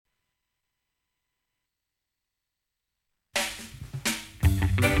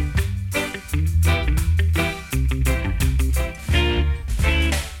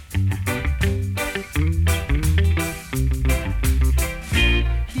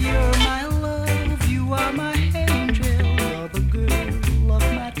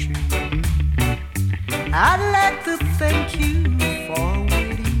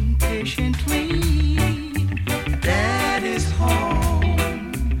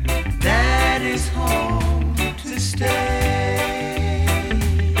Daddy's home to stay.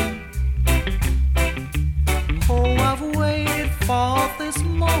 Oh, I've waited for this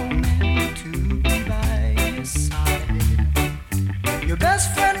moment to be by your side. Your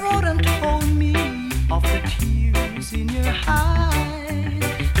best friend wrote and told me of the tears in your eyes.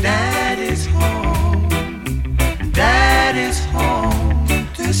 Daddy's home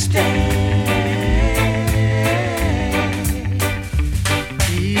to stay.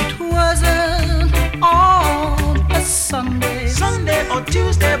 It wasn't on a Sunday or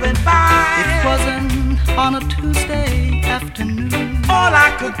Tuesday went by. It wasn't on a Tuesday afternoon. All I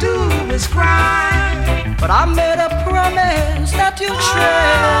could do was cry. But I made a promise that you'll treasure.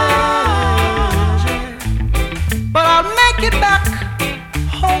 But I'll make it back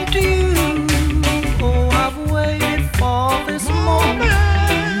home to you. Oh, I've waited for this moment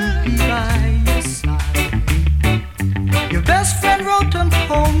to be by your side. Your best friend wrote and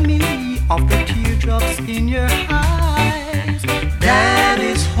told me of the teardrops in your eyes.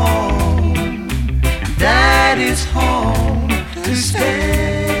 Daddy's home to stay.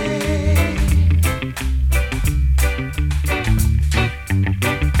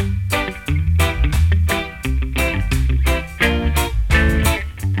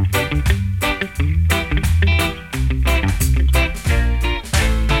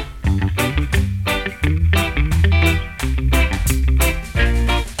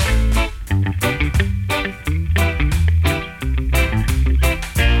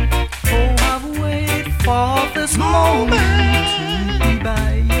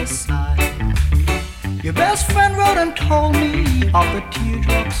 Told me of the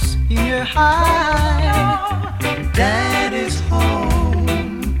teardrops in your eye. Daddy's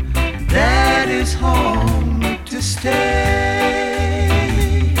home to stay.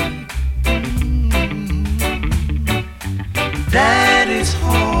 Daddy's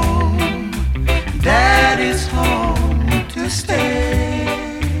home to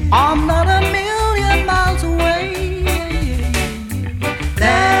stay. I'm not a million miles away.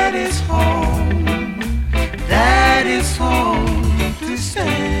 Daddy's home to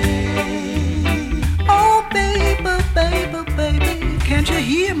stay. Oh, baby, can't you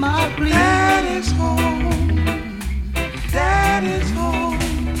hear my plea? Daddy's home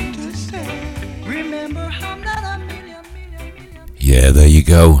to stay. Remember, I'm not a million. Yeah, there you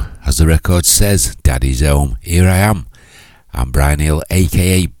go. As the record says, Daddy's home. Here I am. I'm Brian Hill,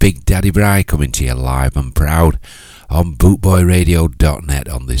 aka Big Daddy Bri, coming to you live and proud on bootboyradio.net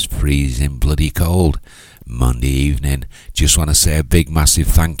on this freezing bloody cold Monday evening. Just want to say a big massive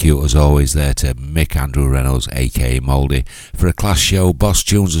thank you as always there to Mick Andrew Reynolds aka Mouldy for a class show, boss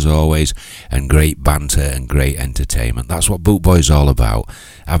tunes as always, and great banter and great entertainment. That's what Bootboy's all about,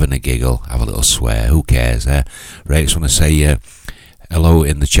 having a giggle, have a little swear, who cares, eh? Right, just want to say hello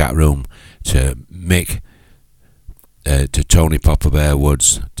in the chat room to Mick, to Tony Popper Bear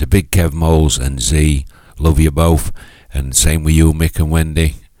Woods, to Big Kev Moles and Z, love you both, and same with you Mick and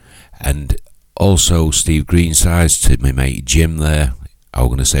Wendy, and also Steve Greensides, to my mate Jim there, I was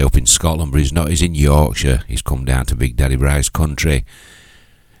going to say up in Scotland, but he's not, he's in Yorkshire, he's come down to Big Daddy Bri's country,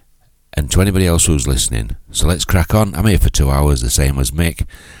 and to anybody else who's listening. So let's crack on. I'm here for 2 hours, the same as Mick.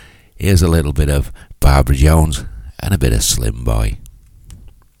 Here's a little bit of Barbara Jones and a bit of Slim Boy.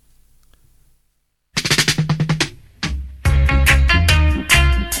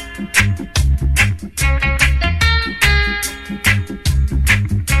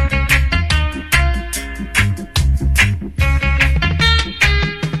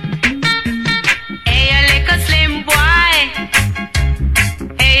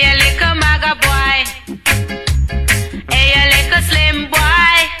 Slim boy,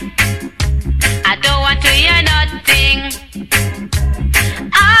 I don't want to hear nothing.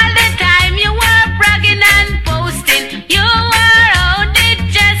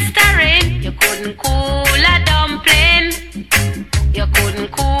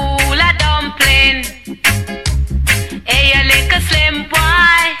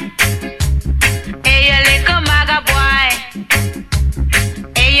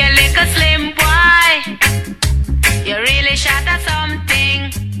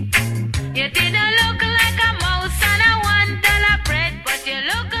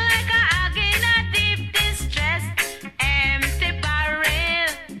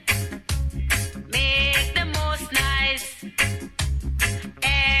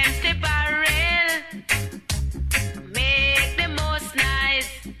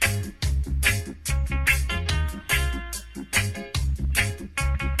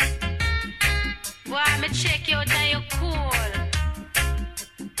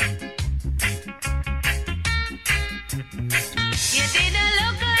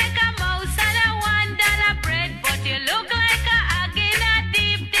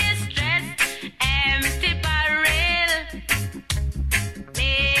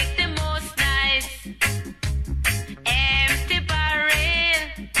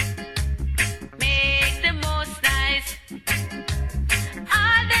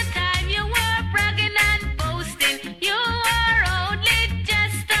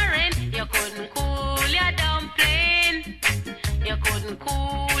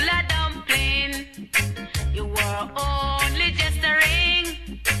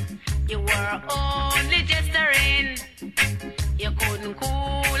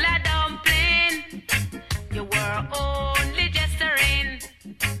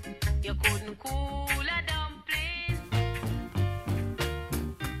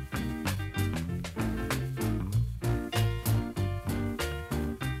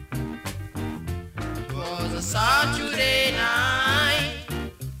 a Saturday night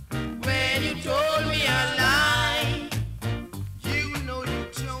when you told me a lie. You know you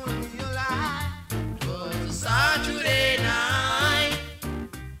told me a lie. It was a Saturday night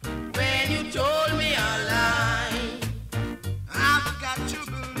when you told me a lie. I've got to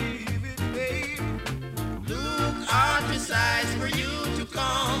believe it, babe. Look out his eyes for you to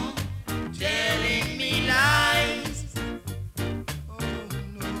come telling me lies. Oh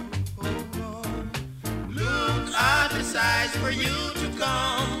no. Look out his eyes for you to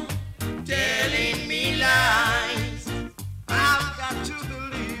come telling me lies. I've got to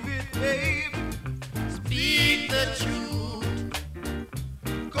believe it, babe. Speak the truth,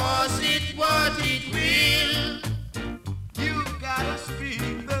 'cause it's what it will. You gotta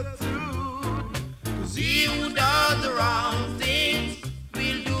speak the truth, 'cause he who does the wrong things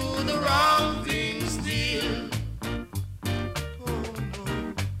will do the wrong things still.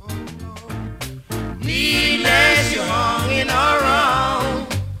 Oh no. Needless you hanging around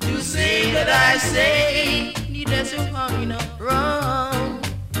to say that I say. Needless you hanging around.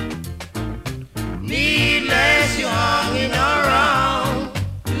 Needless you hanging around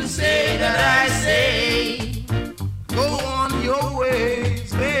to say that I say. Go on your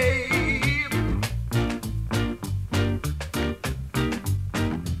ways, babe.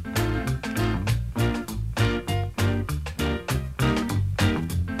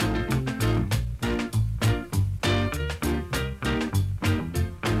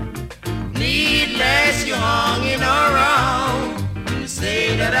 Needless you hanging around to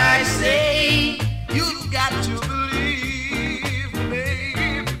say that I say. You've got to believe,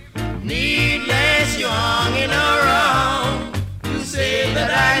 babe. Needless you hanging around to say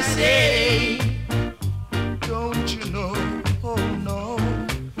that I say. Don't you know, oh no.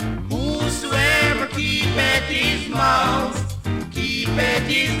 Whosoever keepeth his mouth, keepeth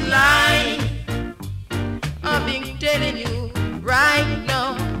his line. I've been telling you right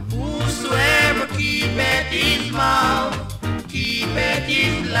now. Whosoever keepeth his mouth, keepeth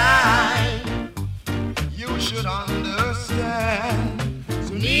his line. You should understand.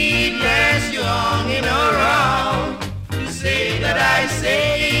 So needless you hanging around to say that I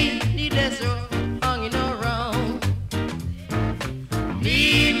say. Needless you hanging around.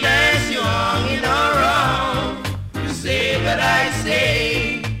 Needless you hanging around to say that I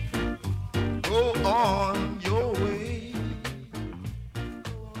say. Go on your way.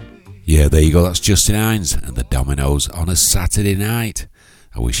 Yeah, there you go, that's Justin Hines and the Dominoes on a Saturday night.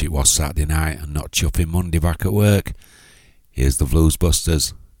 I wish it was Saturday night and not chuffing Monday back at work. Here's the Blues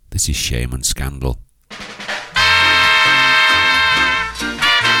Busters. This is Shame and Scandal.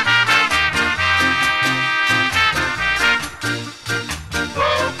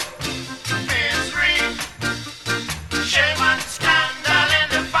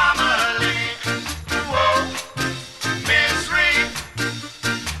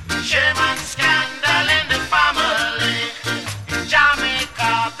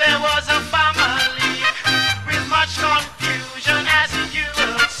 Confusion as you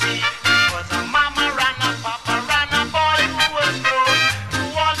will see. Was a mama ran a papa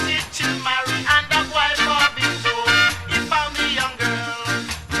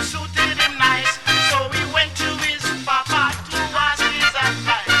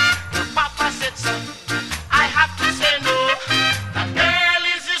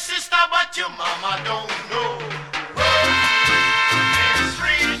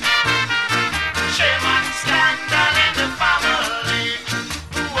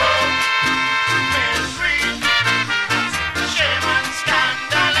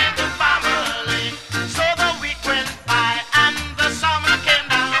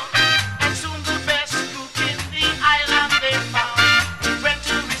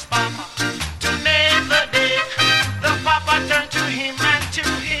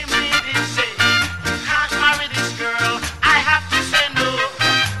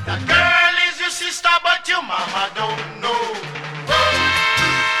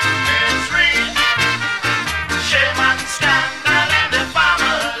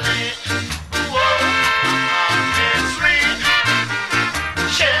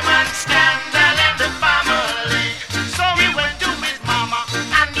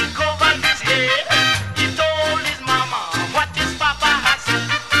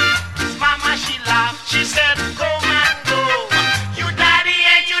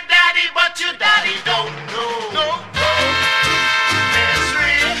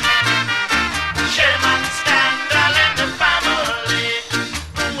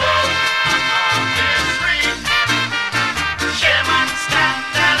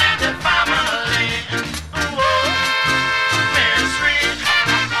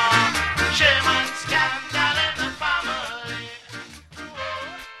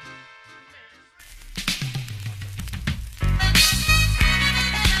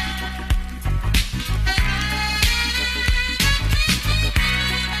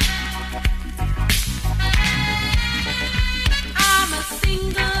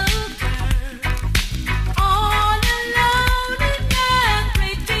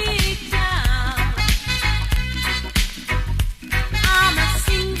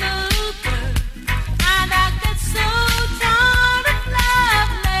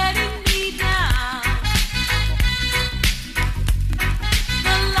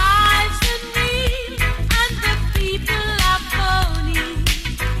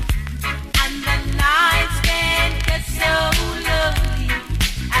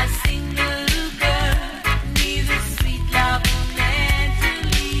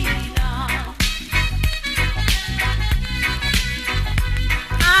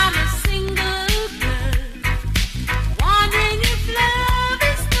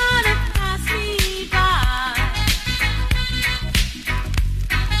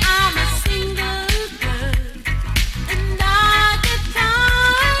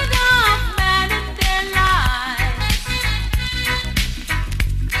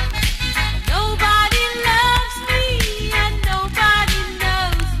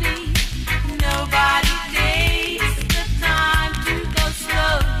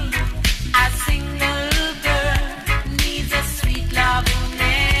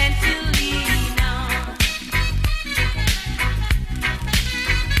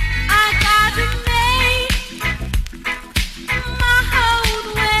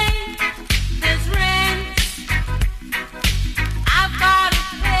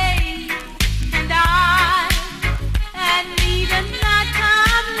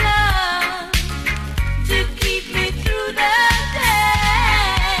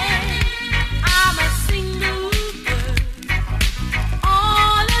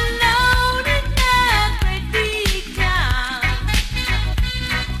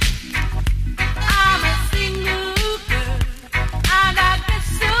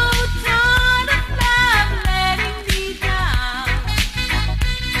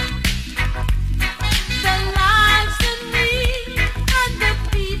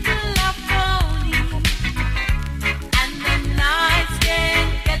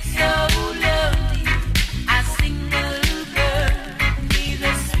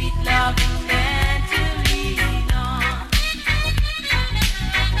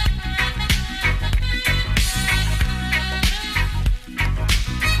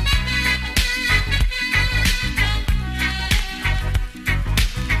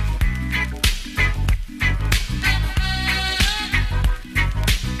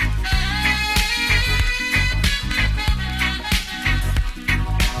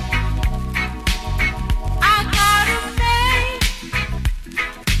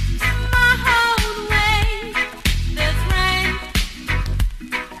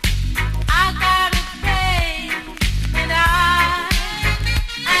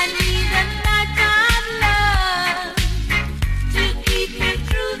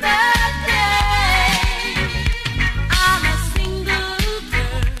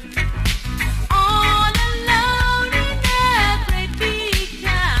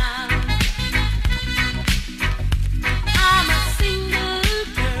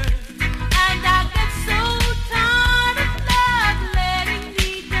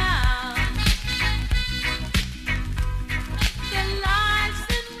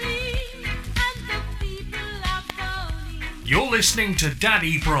listening to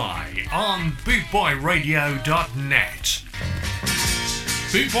Daddy Bri on bootboyradio.net.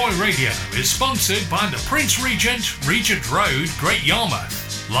 Bootboy Radio is sponsored by the Prince Regent, Regent Road, Great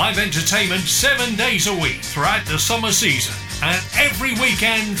Yarmouth. Live entertainment 7 days a week throughout the summer season and every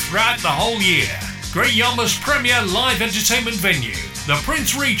weekend throughout the whole year. Great Yarmouth's premier live entertainment venue, the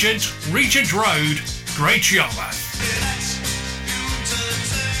Prince Regent, Regent Road, Great Yarmouth.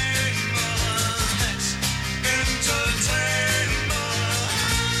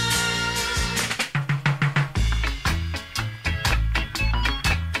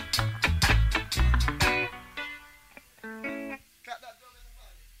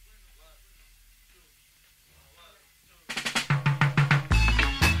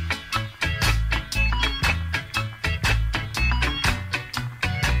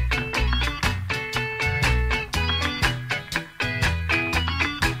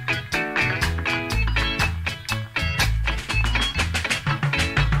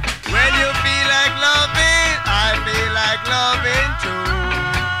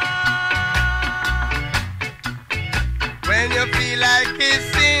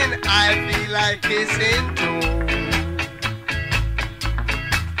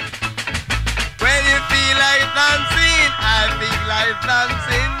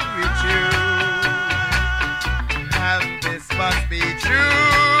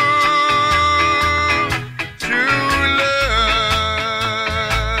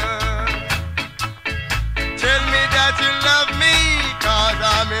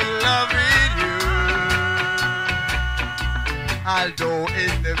 Although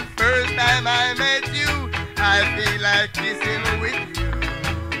it's the first time I met you, I feel like kissing with you.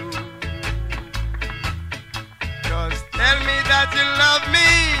 Just tell me that you love me,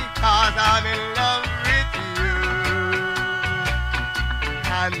 'cause I'm in love with you.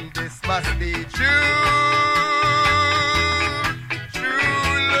 And this must be true,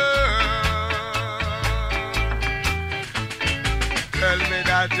 true love. Tell me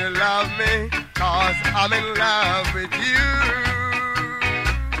that you love me, 'cause I'm in love with you.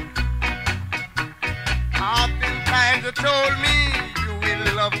 Oftentimes you told me you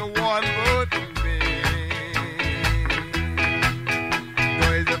will love no one but me.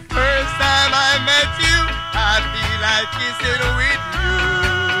 Though it's the first time I met you, I feel like kissing with you.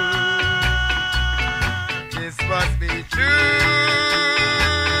 This must be true,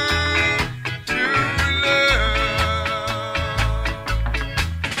 true love.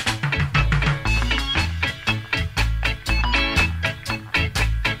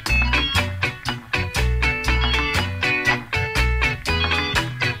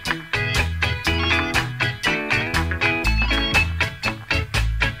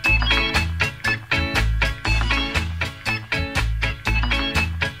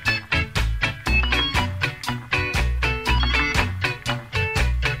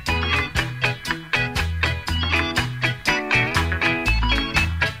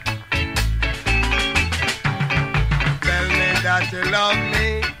 You love me,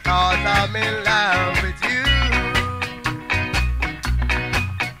 'cause I'm in love with you.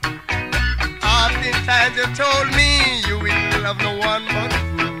 Oftentimes you told me you will love no one but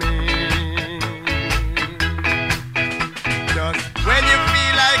me. Just when you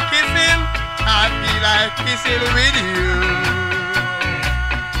feel like kissing, I feel like kissing with you.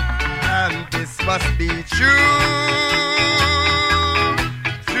 And this must be true,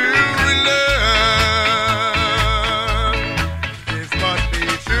 true love.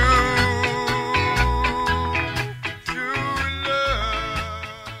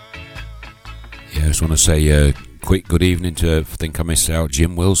 I just want to say a quick good evening to, I think I missed out,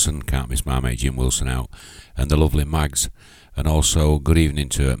 Jim Wilson. Can't miss my mate Jim Wilson out. And the lovely Mags. And also good evening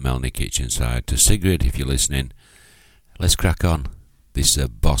to Melanie Kitchenside. To Sigrid, if you're listening. Let's crack on. This is a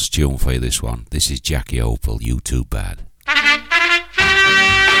boss tune for you, this one. This is Jackie Opal, You Too Bad.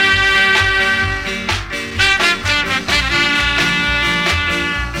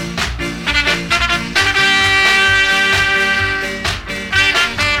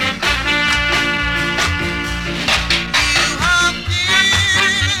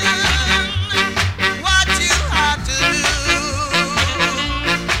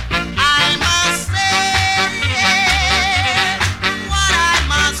 What I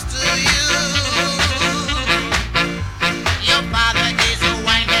must do you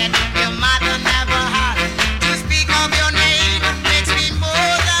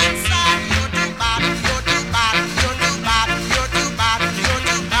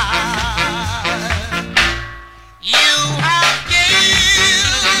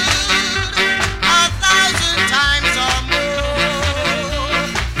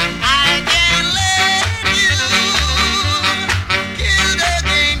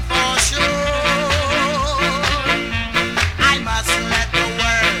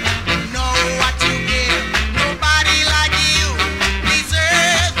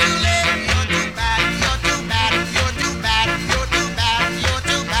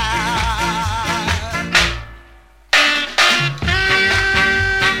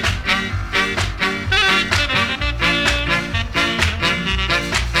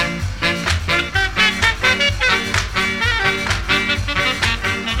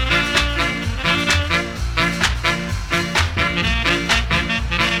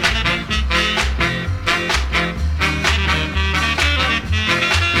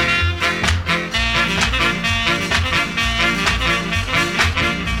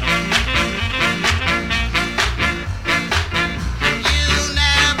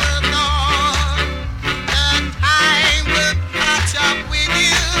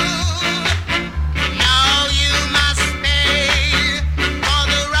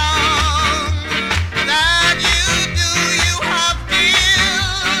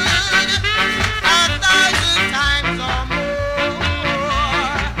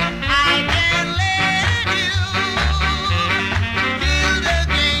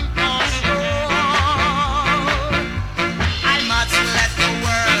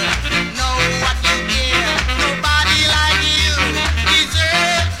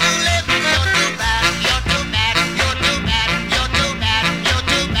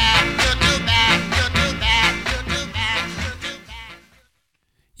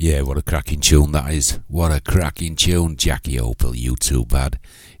Yeah, what a cracking tune that is. What a cracking tune. Jackie Opal, You Too Bad.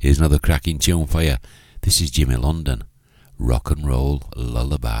 Here's another cracking tune for you. This is Jimmy London. Rock and Roll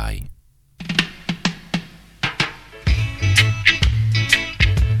Lullaby.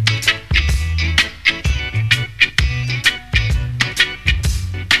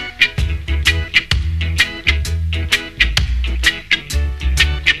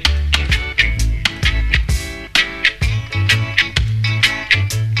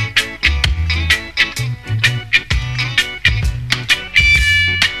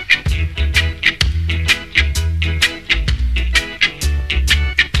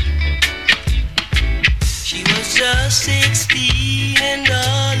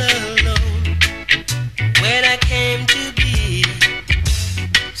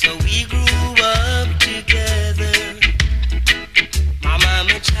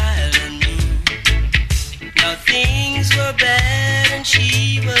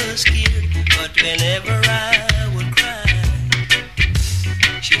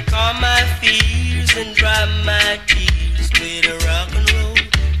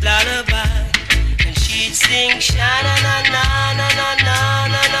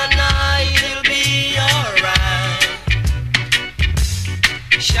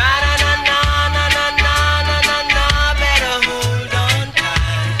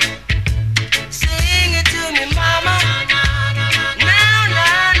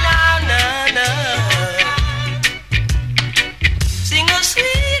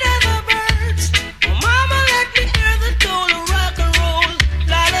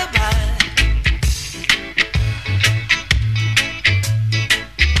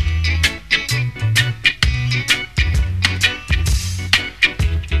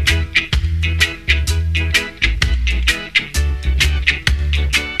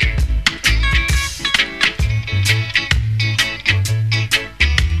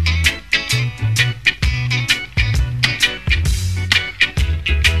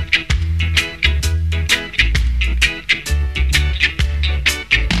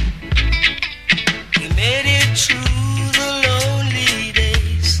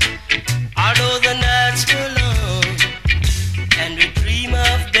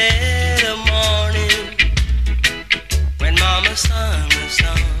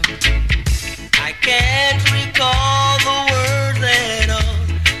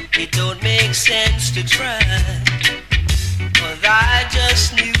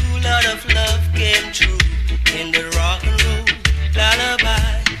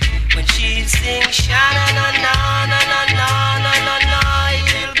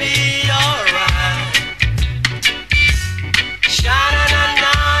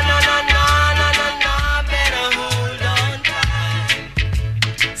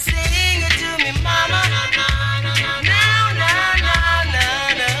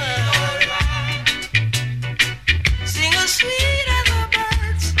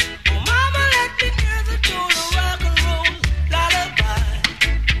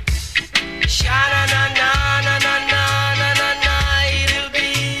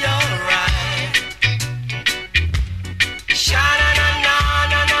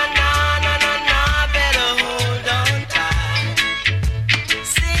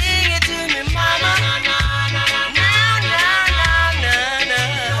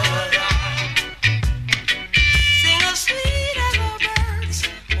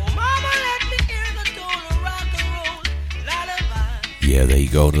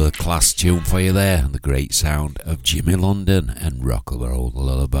 Tune for you there, and the great sound of Jimmy London and Rock and Roll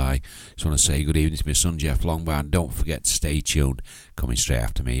Lullaby. Just want to say good evening to my son Jeff Longbar, and don't forget to stay tuned. Coming straight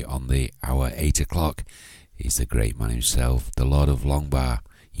after me on the hour 8 o'clock is the great man himself, the Lord of Longbar.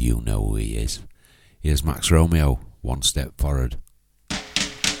 You know who he is. Here's Max Romeo, One Step Forward.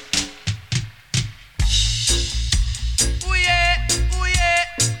 Ooh yeah, ooh yeah.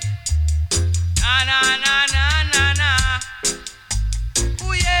 Na na na na na na.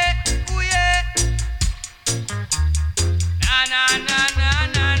 Ooh yeah. Na na na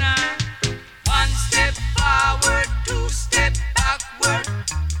na na. One step forward, two step backward.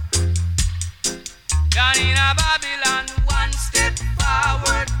 Down in a Babylon, one step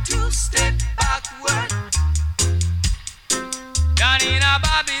forward, two step backward. Down in a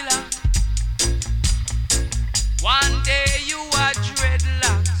Babylon. One day you are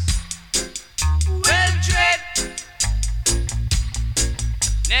dreadlocks, well dread.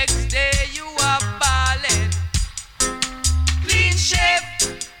 Next day you are ballad. Clean shape,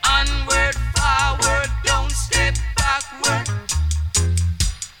 onward, forward, don't step backward.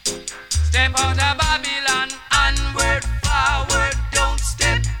 Step out of Babylon, onward, forward, don't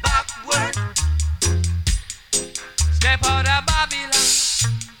step backward. Step out of Babylon,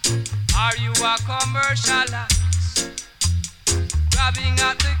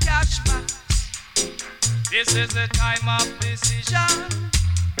 This is the time of decision.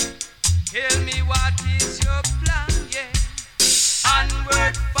 Tell me what is your plan, yeah.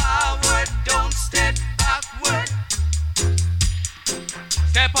 Onward, forward, don't step backward.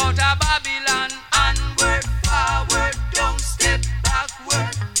 Step out of Babylon. Onward, forward, don't step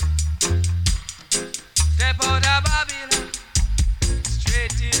backward. Step out of Babylon.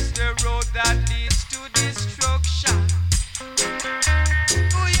 Straight is the road that leads to destruction.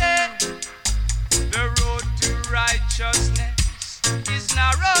 Oh yeah. The road to righteousness is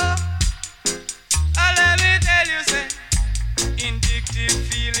narrow. Let me tell you, say, indictive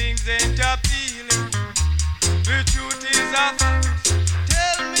feelings ain't appealing. The truth is a fact.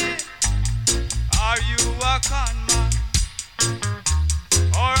 Tell me, are you a con man?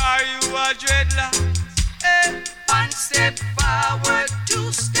 Or are you a dreadlock? Hey, one step forward,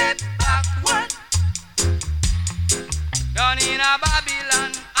 two step backward. Down in a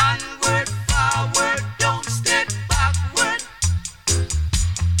Babylon, onward, forward, don't step backward.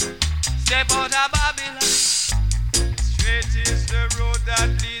 Step out of Babylon. Straight is the road that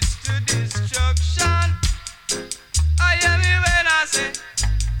leads to destruction. I hear me when I say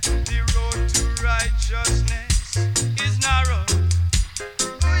the road to righteousness is narrow.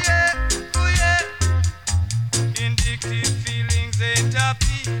 Oh yeah, oh yeah. Indictive feelings ain't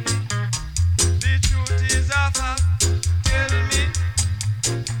appealing. The truth is a fact. Tell me,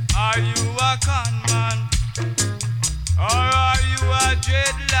 are you a con man? Or are you a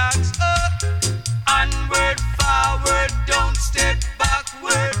dreadlocks? Oh, onward, forward, don't step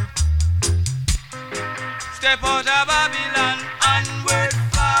backward. Step out of Babylon. Onward,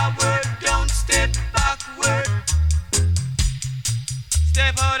 forward, don't step backward.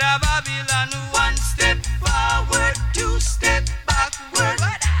 Step out of Babylon. One step forward, two step backward.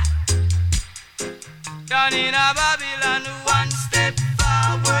 Down in a Babylon. One step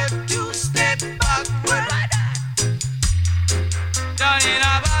forward, two step backward. Down in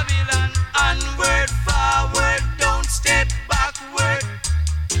a Babylon. Onward, forward, don't step backward.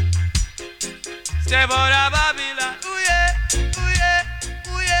 Step out of Babylon. Ooh yeah, ooh yeah,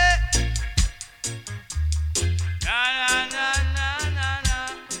 ooh yeah. Na na na na na na.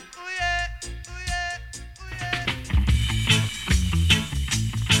 Ooh yeah, ooh yeah, ooh yeah.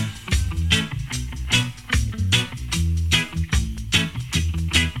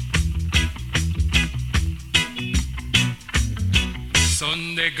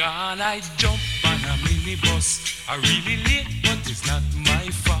 Sunday gone, I jump on a minibus. I really late, but it's not my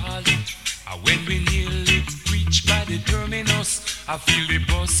fault. When we nearly reach by the terminus, I feel the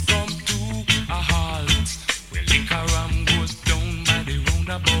bus come to a halt. Well, liquor ram goes down by the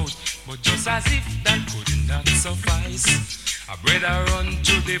roundabout, but just as if that could not suffice, I better run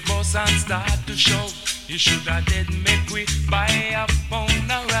to the bus and start to shout. You should have dead make we buy a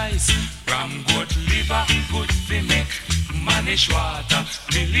pound of rice. Ram good liver, good fi make manish water.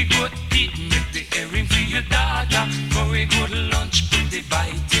 Really good teeth, make the earring for your daughter. Very good lunch, put the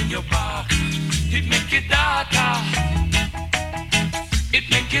bite in your back. It make your daughter, it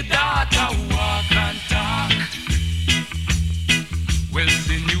make your daughter walk and talk. Well,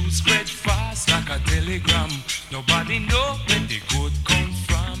 the news spread fast like a telegram. Nobody know where the good come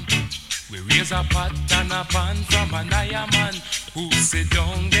from. We raise a pot and a pan from an iron man who sit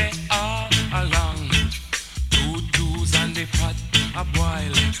down there all along. 2 twos and the pot a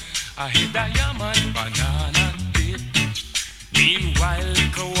boil. I hit a yaman banana dip. Meanwhile,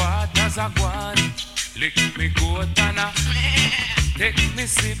 liquor waters a gone. Lick me goat and a take me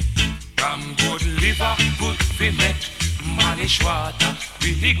sip. From good liver, good fi make manish water.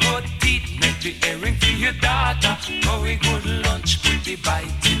 Really good teeth, make the earring for your daughter. Very good lunch, put the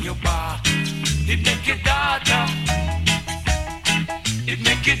bite in your back. It make your daughter, it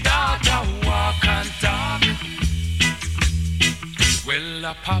make your daughter walk and talk. Well,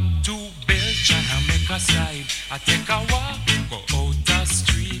 I pop 2 belch and I make a slide. I take a walk, go out the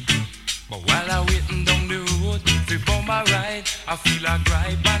street. But while I waiting down the road, before my ride, I feel a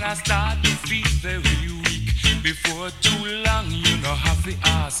gripe and I start to feel very weak. Before too long, you know have to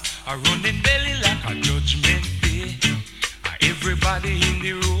ask. I run in belly like a judgment day. Everybody in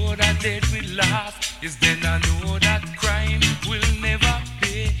the road I dead with laugh. Is then I know that crime will never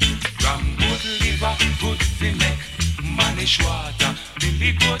pay. Ram good liver, good fi make manish water.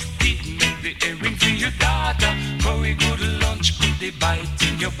 Really good teeth, make the earring for your daughter. Very good lunch, put the bite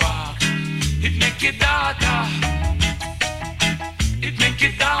in your back. It make your daughter, it make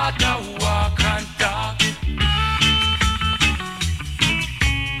your daughter walk and talk.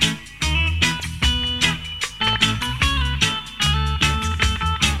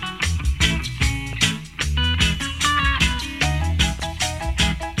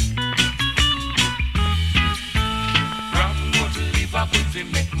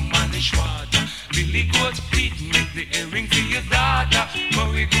 manish water. Billy goat teeth make the earring for your daughter.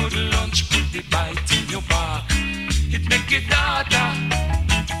 Curry good lunch, put the bite in your back. It make your daughter.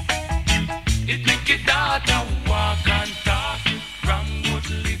 It make your daughter walk and talk. Ram good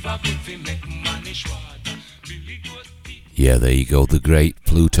liver good fi make manish water. Billy goat teeth. Yeah, there you go, the great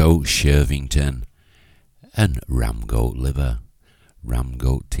Pluto Shervington and ram goat liver. Ram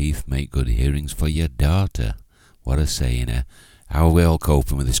goat teeth make good hearings for your daughter. What a saying, eh? How are we all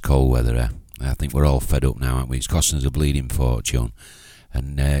coping with this cold weather, eh? I think we're all fed up now, aren't we? It's costing us a bleeding fortune.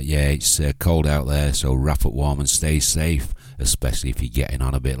 And yeah, it's cold out there, so wrap up warm and stay safe, especially if you're getting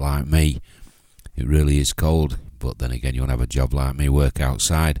on a bit like me. It really is cold, but then again, you want to have a job like me, work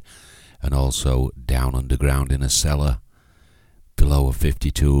outside, and also down underground in a cellar, below a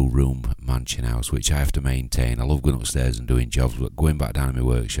 52-room mansion house, which I have to maintain. I love going upstairs and doing jobs, but going back down in my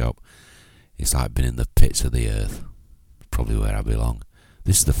workshop, it's like being in the pits of the earth. Probably where I belong.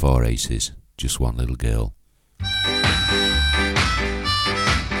 This is the Four Aces, Just One Little Girl.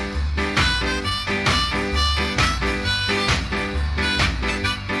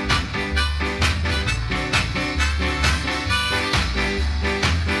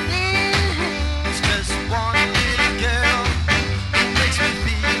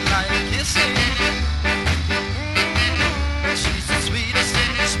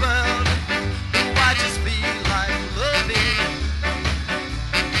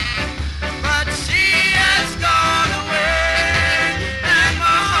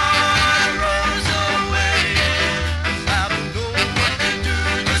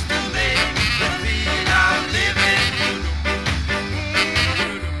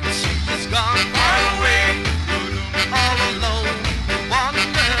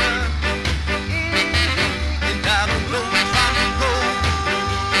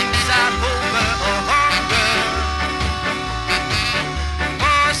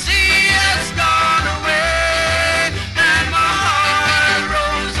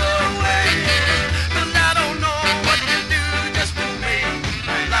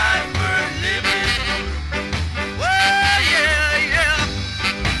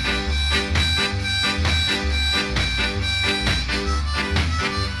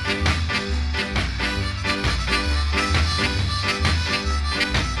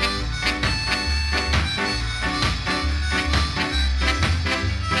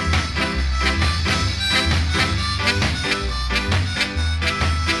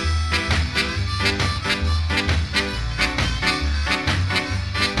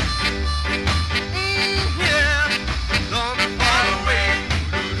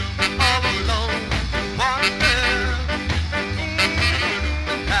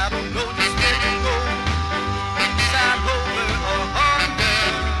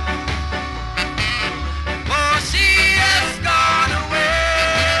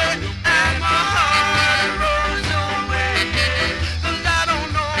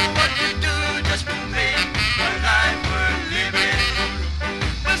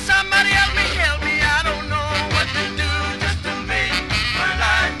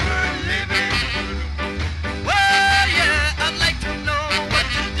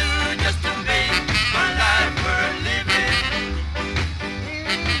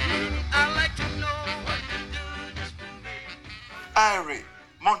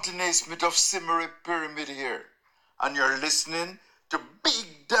 Smith of Simmery Pyramid here, and you're listening to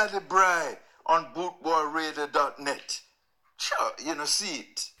Big Daddy Bri on bootboyradio.net. Sure, you know, see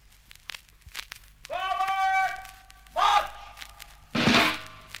it. Forward! March!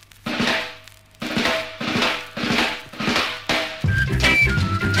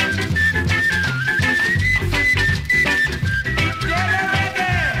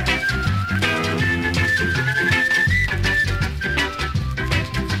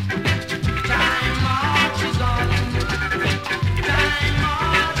 Time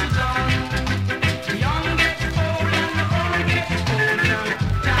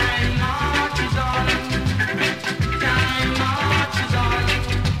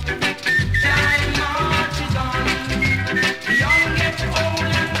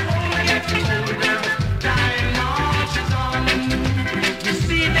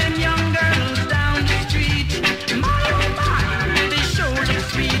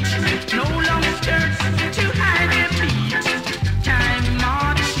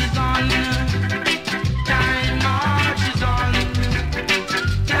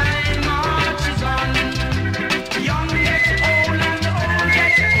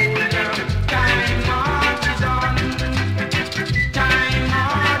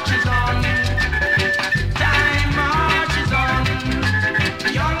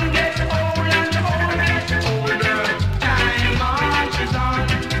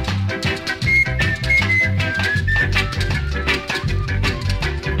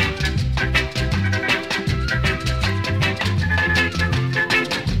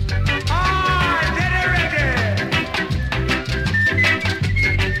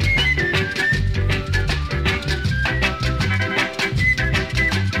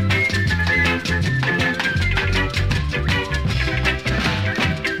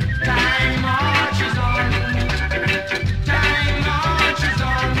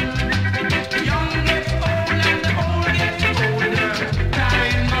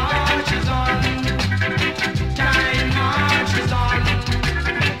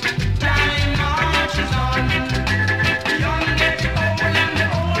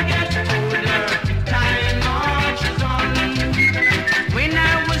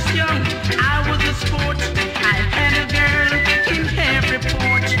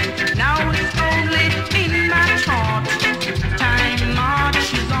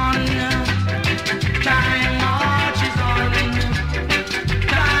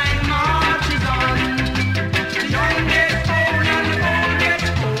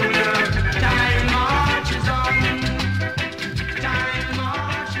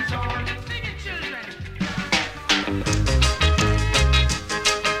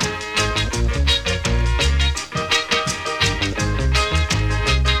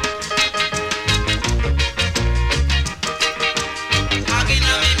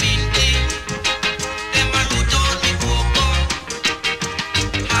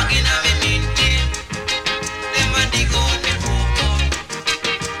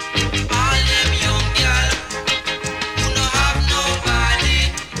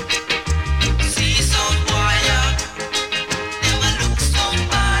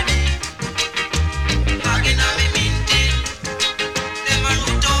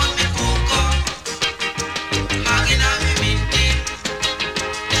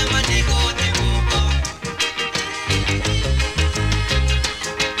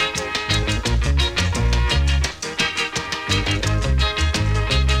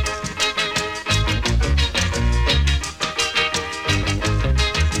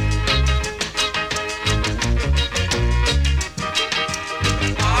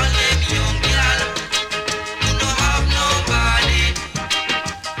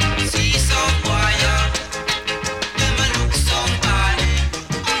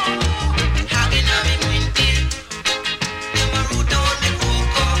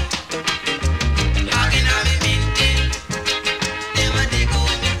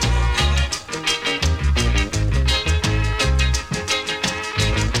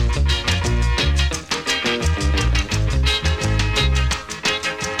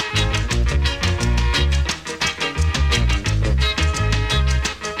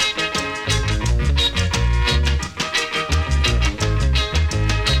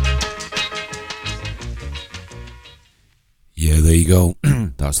there you go.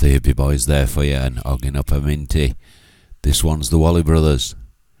 That's the Hippie Boys there for you and hogging up a minty. This one's the Wally Brothers,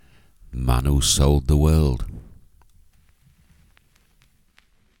 Man Who Sold the World.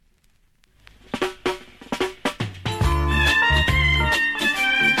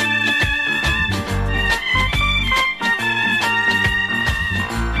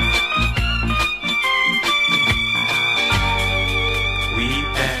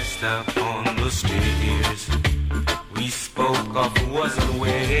 Of wasn't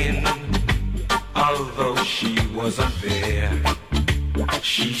winning, although she wasn't there.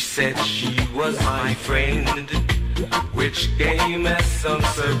 She said she was my friend, which came as some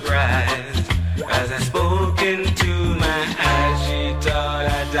surprise. As I spoke into my eyes, she thought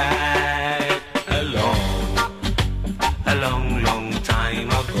I died a long, long time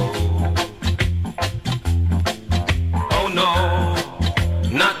ago. Oh no,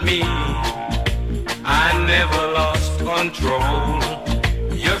 not me, I never lost control.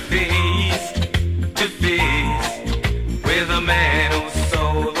 You're face to face with a man who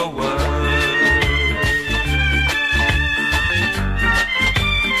sold the world.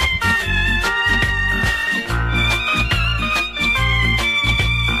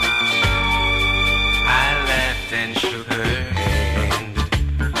 I laughed and shook her hand.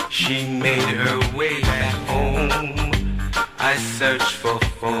 She made her way back home. I searched for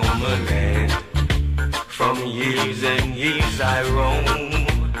former land. From years and years I roam.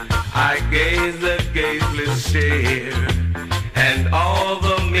 I gaze a gazeless stare, and all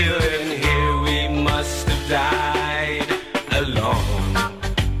the million here we must have died a long,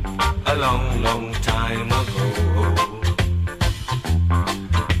 long time ago.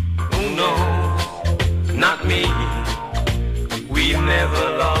 Oh no, not me. We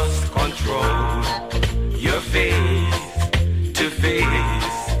never lost control. You're face to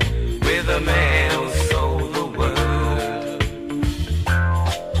face with a man who's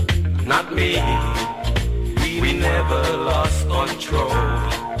not me, we never lost control.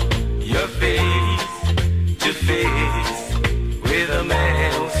 You're face to face with a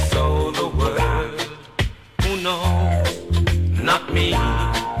man who sold the world. Who knows? Not me,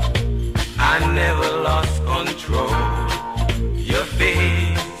 I never lost control. You're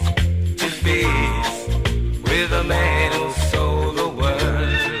face to face with a man who sold the world.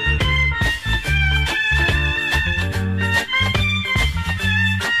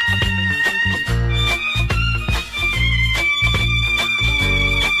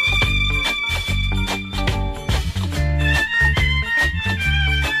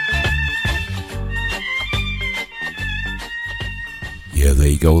 Yeah, there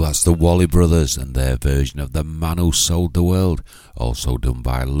you go, that's the Wally Brothers and their version of The Man Who Sold the World, also done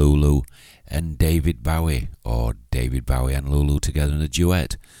by Lulu and David Bowie, or David Bowie and Lulu together in a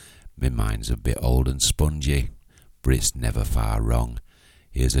duet. My mind's a bit old and spongy, but it's never far wrong.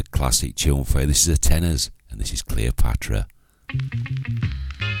 Here's a classic tune for you. This is the Tenors, and this is Cleopatra.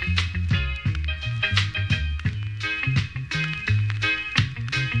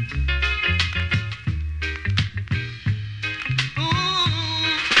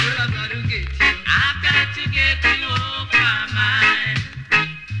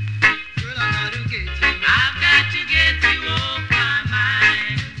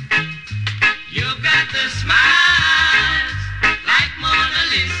 Smiles like Mona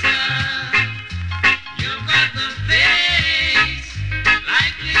Lisa. You've got the face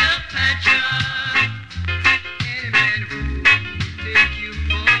like Cleopatra.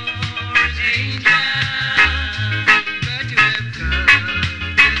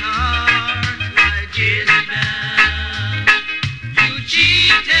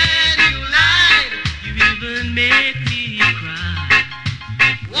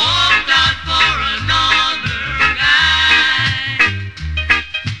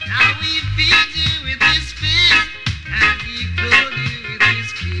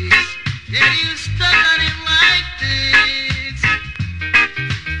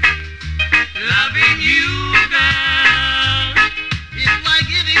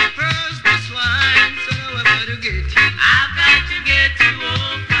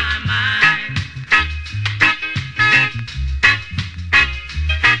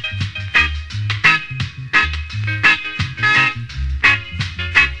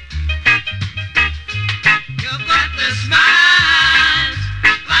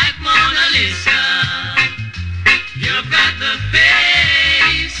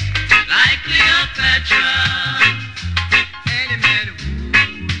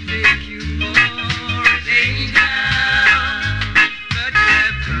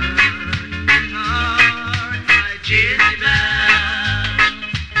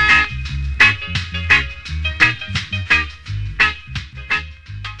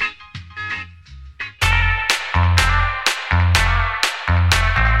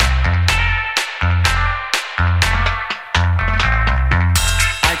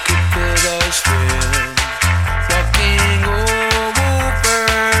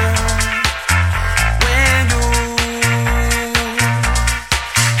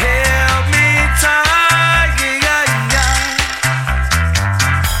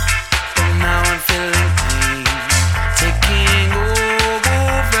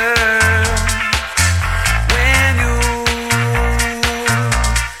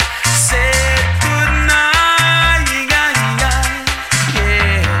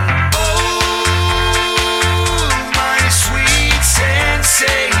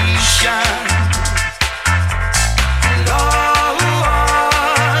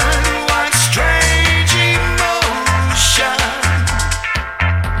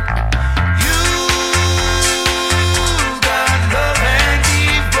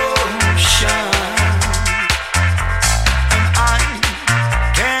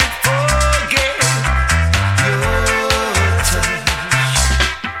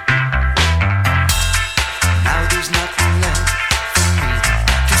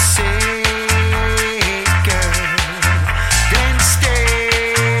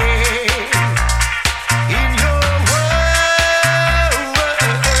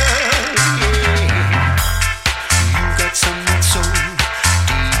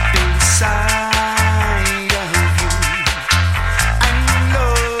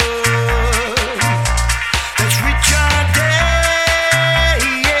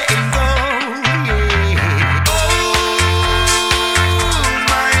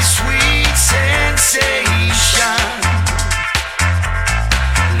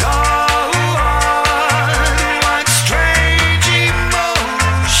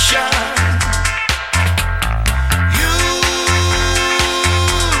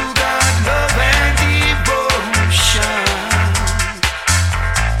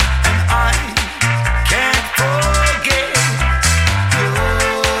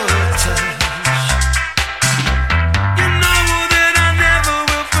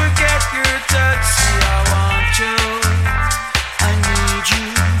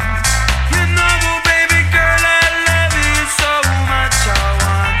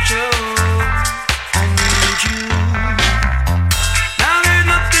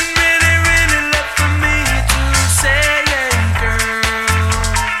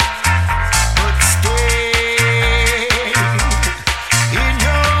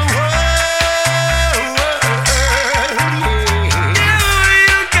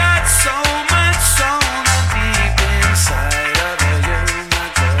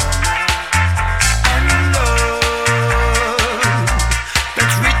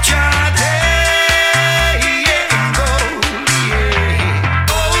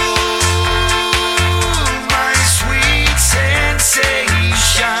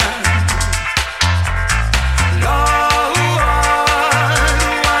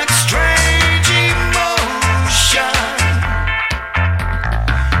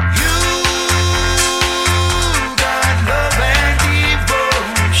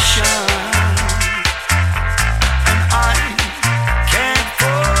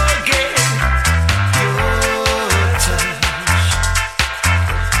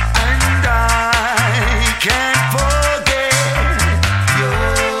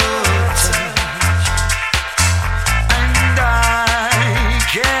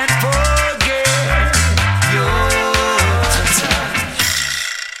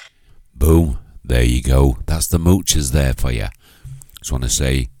 go. That's the Moochers there for you. Just want to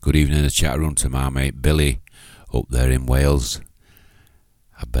say good evening in the chat room to my mate Billy up there in Wales.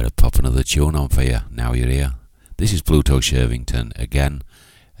 I'd better pop another tune on for you now you're here. This is Pluto Shervington again,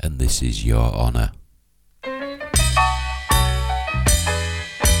 and this is Your Honour.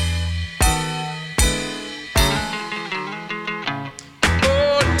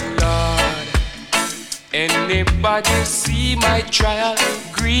 Anybody see my trial,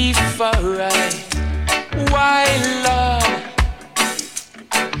 grief for right? Why, Lord?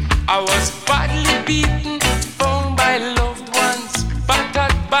 I was badly beaten, found by loved ones,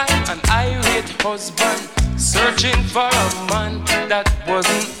 battered by an irate husband, searching for a man that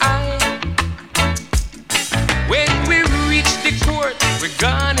wasn't I. When we reach the court, we're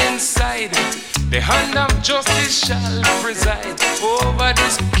gone inside. The hand of justice shall preside over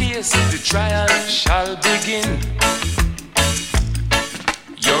this case. The trial shall begin.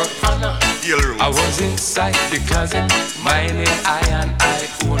 Your Honor, I was inside the closet, minding I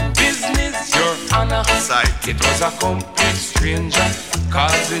own business. Your Honor, it was a complete stranger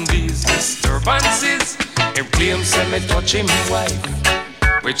causing these disturbances. Him claims me touching my wife,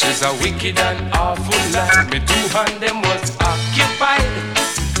 which is a wicked and awful lie. Me two hand them was occupied.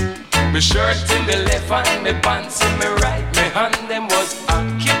 My shirt in the left and my pants in my right. My hand them was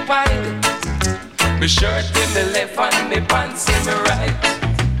occupied. My shirt in the left and my pants in my right.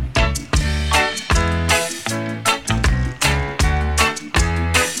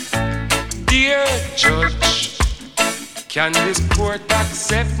 Dear Judge, can this court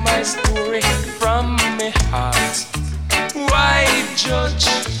accept my story from my heart? Why, Judge?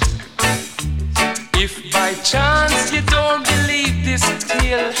 If by chance you don't believe this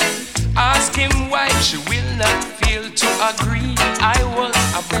tale, ask him why she will not fail to agree. I was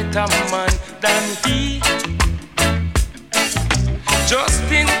a better man than he. Just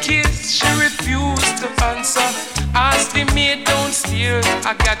in case she refused to answer, ask the maid downstairs,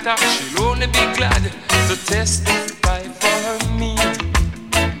 Agatha, she'll only be glad to testify for me.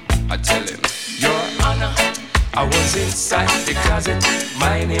 I tell him, Your Honor, I was inside the closet,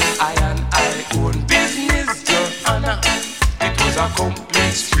 minding I own business. Your Honor, it was a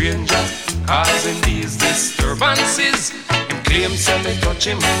complete stranger causing these disturbances. Him claims me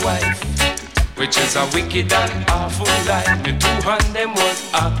touching my wife, which is a wicked and awful lie. My two hand them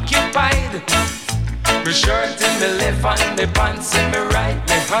was occupied. My shirt in the left and my pants in the right.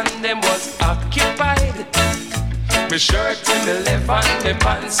 My hand them was occupied. My shirt in the left and my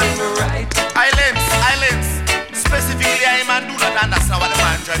pants in the right. Islands. Specifically, I man do not understand what the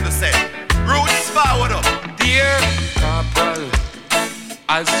man trying to say. Roots forward up. Dear Corporal,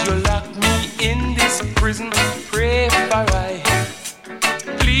 as you lock me in this prison, pray for I.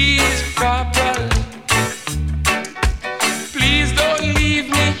 Please, Corporal, please don't leave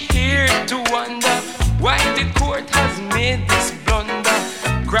me here to wonder why the court has made this blunder.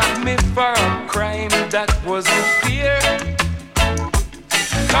 Grab me for a crime that wasn't fair.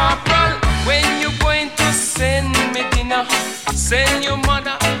 Corporal, when you going to send me dinner, send your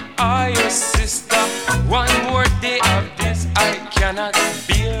mother or your sister. One more day of this I cannot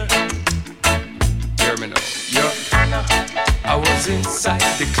bear. Hear me now, Your Honor, I was inside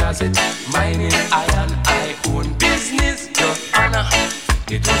the closet, minding I own business. Your Honor,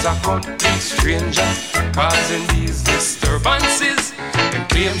 it was a complete stranger causing these disturbances. And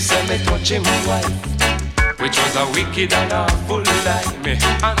claims me touching my wife, which was a wicked and awful lie. Me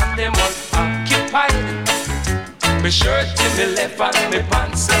hand them was occupied. My shirt in the left and my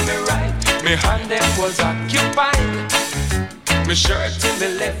pants in the right. My hand them was occupied. My shirt in the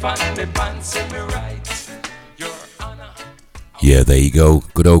left and my pants in the right. Your Honor. Yeah, there you go.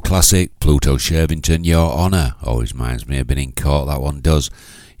 Good old classic. Pluto Shervington, Your Honour. Always reminds me of being in court, that one does.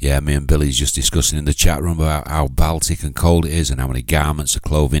 Yeah, me and Billy's just discussing in the chat room about how Baltic and cold it is and how many garments of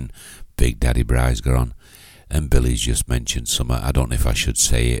clothing Big Daddy Bri's got on. And Billy's just mentioned something. I don't know if I should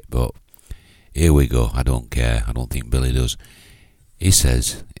say it, but here we go. I don't care. I don't think Billy does. He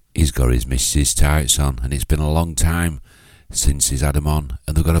says he's got his missus' tights on, and it's been a long time since he's had them on,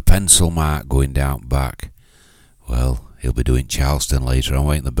 and they've got a pencil mark going down back. Well, he'll be doing Charleston later on,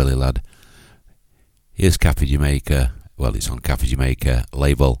 won't the Billy lad? Here's Cafe Jamaica. Well, it's on Cafe Jamaica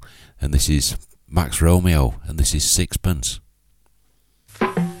label, and this is Max Romeo, and this is Sixpence.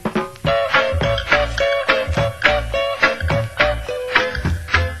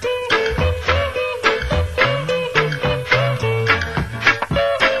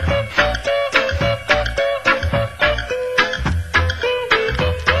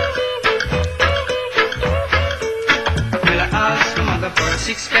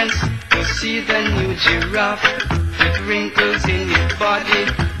 Sixpence to see the new giraffe with wrinkles in his body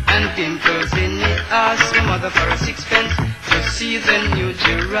and dimples in the ass. My mother for a sixpence to see the new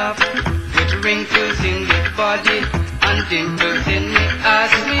giraffe with wrinkles in the body and dimples in the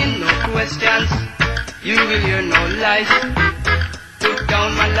ass. Me no questions, you will hear no lies. Put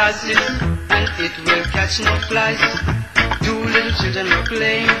down molasses and it will catch no flies. Two little children were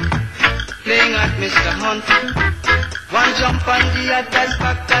playing at Mr. Hunt. One jump on the other's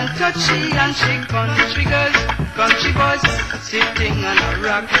back and touchy and shake country girls, country boys sitting on a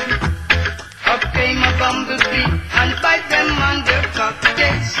rock. Up came a bumblebee and bite them on their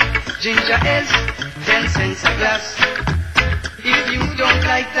cocktails. Ginger ales, 10 cents a glass. If you don't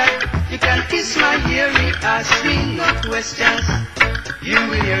like that, you can kiss my ear, ask me no questions. You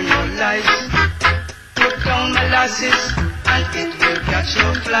will hear no lies. Put down molasses and it will catch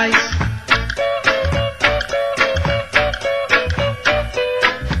no flies.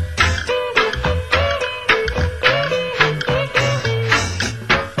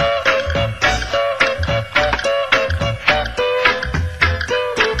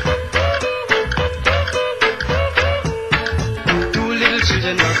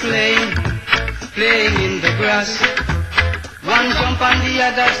 Playing in the grass. One jump on the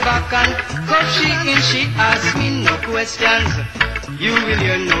other's back and cut she in. She asked me no questions. You will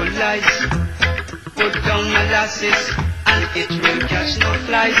hear no lies. Put down molasses and it will catch no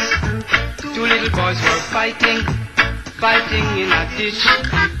flies. Two little boys were fighting in a ditch.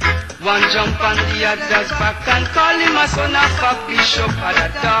 One jump on the other's back and call him a son of a bishop had a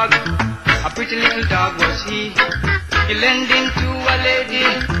dog. A pretty little dog was he. He lending to a lady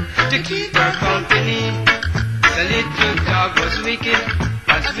to keep her company. The little dog was wicked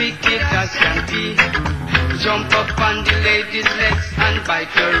as can be. Jump up on the lady's legs and bite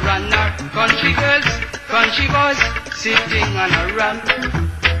her on her. Country girls, country boys, sitting on a ramp.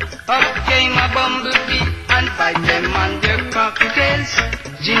 Up came a bumblebee and bite them on their cocktails.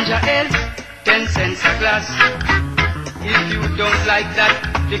 Ginger ales, 10 cents a glass. If you don't like that,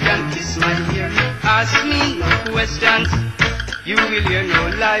 you can kiss my ear. Ask me no questions, you will hear no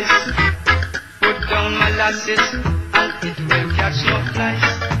lies. Put down molasses and it will catch no flies.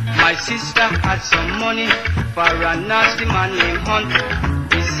 My sister had some money for a nasty man named Hunt.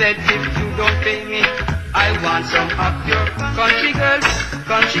 He said if you don't pay me, I want some of your country girls,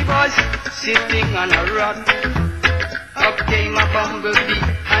 country boys, sitting on a rock. Up came a bumblebee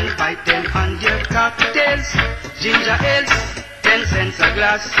and bite them on their cocktails. Ginger ales, 10 cents a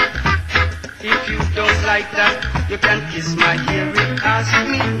glass. If you don't like that, you can kiss my ear. Ask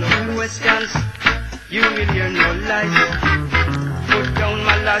me no questions, you will hear no lies. Put down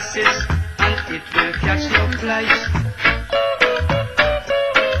molasses and it will catch no flies.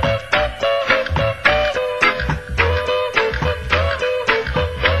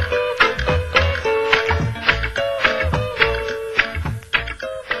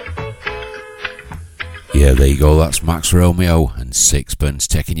 Yeah, there you go, that's Max Romeo and Sixpence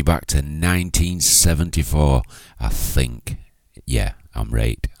taking you back to 1974, I think. Yeah, I'm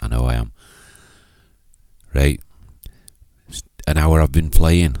right, I know I am. Right, an hour I've been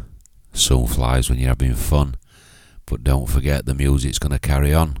playing. Soon flies when you're having fun, but don't forget the music's going to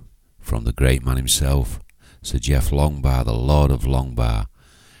carry on from the great man himself, Sir Jeff Longbar, the Lord of Longbar.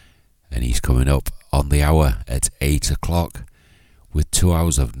 And he's coming up on the hour at 8 o'clock with 2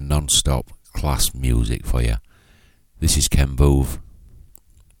 hours of non-stop class music for you. This is Ken Booth.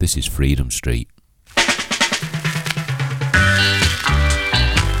 This is Freedom Street.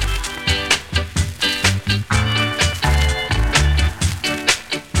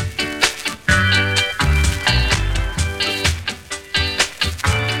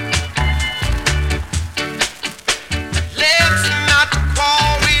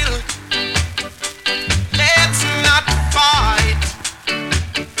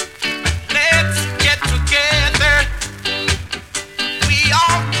 We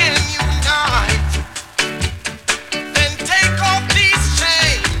all can unite.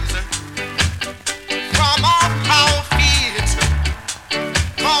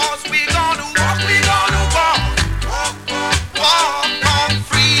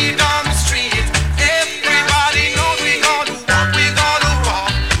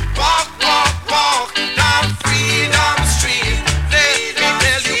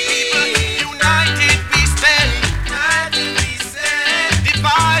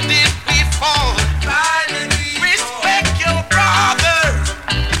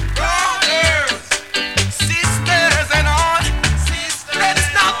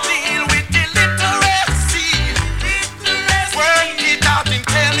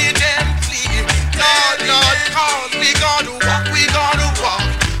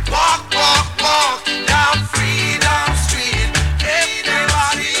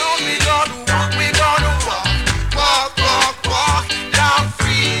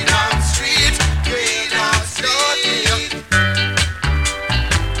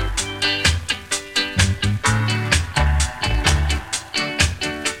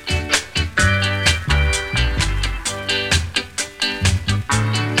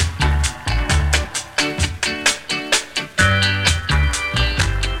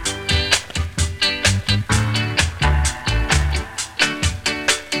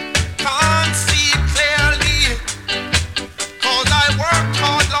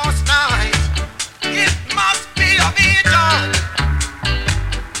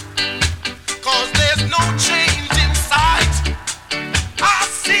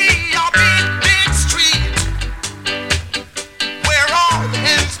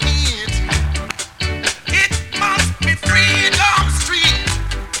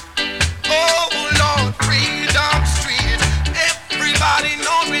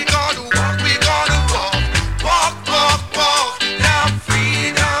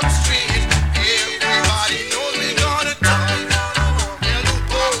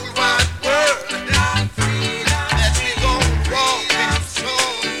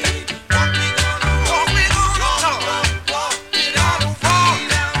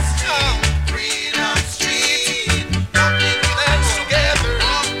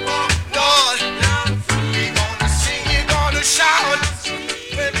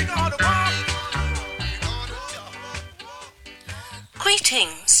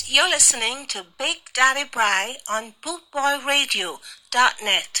 You're listening to Big Daddy Bri on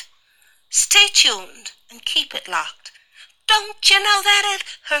bootboyradio.net. Stay tuned and keep it locked. Don't you know that it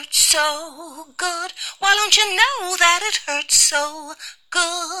hurts so good? Why don't you know that it hurts so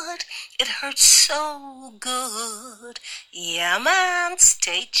good? It hurts so good. Yeah, man,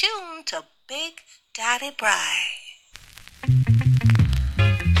 stay tuned to Big Daddy Bri.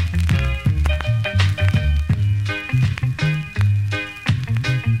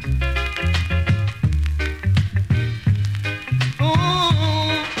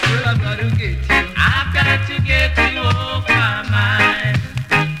 I've got to get you off my mind.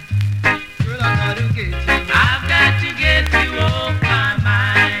 Girl, I gotta get you. I've got to get you off my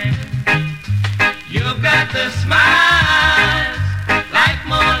mind. You've got the smile like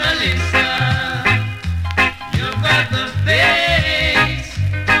Mona Lisa. You've got the face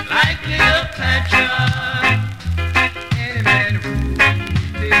like Cleopatra. Any man who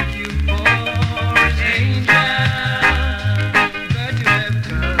take you for an angel.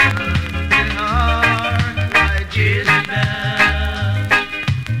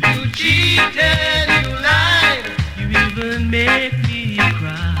 Cheated, you lied, you even make me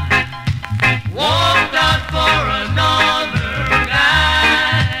cry. Walked out for another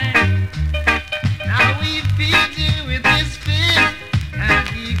guy. Now we feed you with his fist and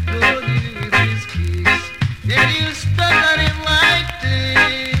he clothed you with his kiss. Then you stuck on him like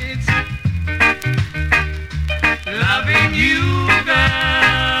this. Loving you,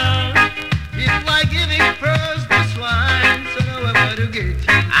 girl, it's like giving pearls to swine. So now I'm going to get you.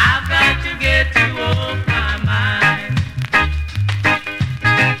 I've got to get you off my mind.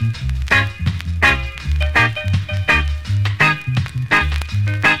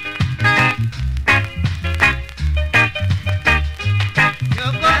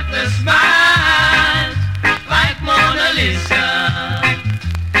 You've got the smile like Mona Lisa.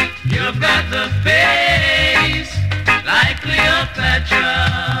 You've got the face like Cleopatra.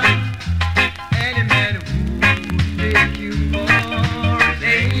 Any man who take you for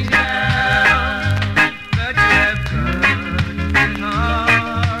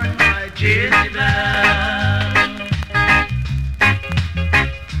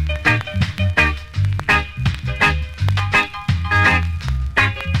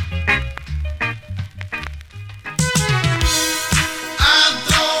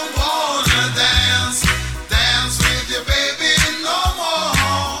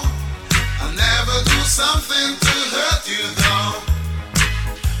something to hurt you though.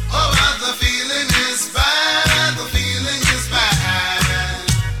 Oh, but the feeling is bad, the feeling is bad.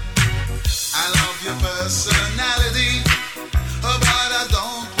 I love your personality, oh, but I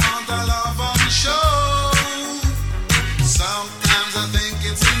don't want a love on the show. Sometimes I think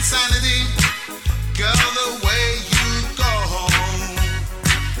it's insanity, girl, the way you go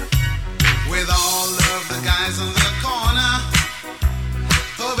with all of the guys on the corner.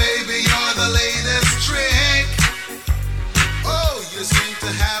 Oh, baby, you're the latest trick. Oh, you seem to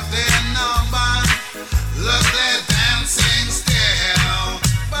have their number. Look, they're dancing still.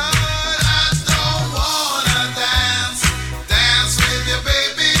 But I don't wanna dance with you,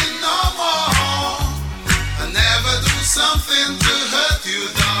 baby, no more. I never do something to hurt you,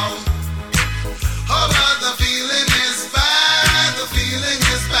 though. Oh, but the feeling is bad, the feeling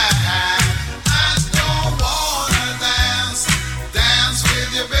is bad. I don't wanna dance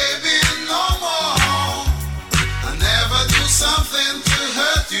with you, baby, no more. I never do something to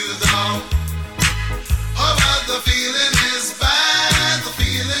hurt you, though. Oh, but the feeling is bad, the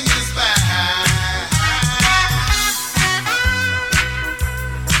feeling is bad.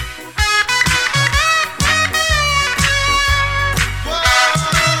 Whoa.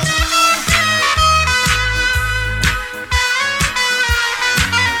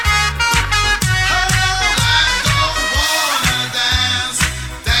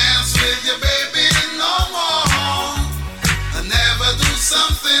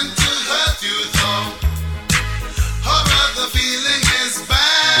 Something to hurt you though. Oh, but the feeling is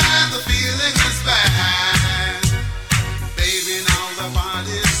bad, the feeling is bad. Baby, now the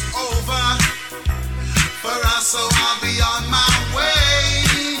party's over for us, so I'll be on my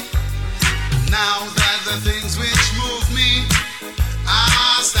way. Now that the things which move me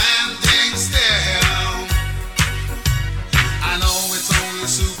are standing still. I know it's only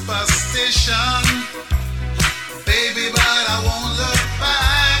superstition, baby, but I won't look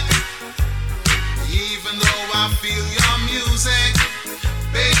back. Even though I feel your music,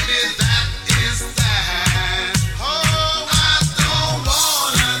 baby, that is that. Oh, I don't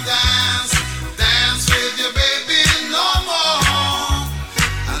wanna dance with you, baby, no more.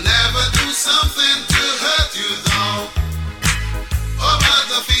 I never do something to hurt you, though. Oh, but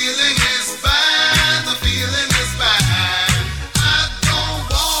the feeling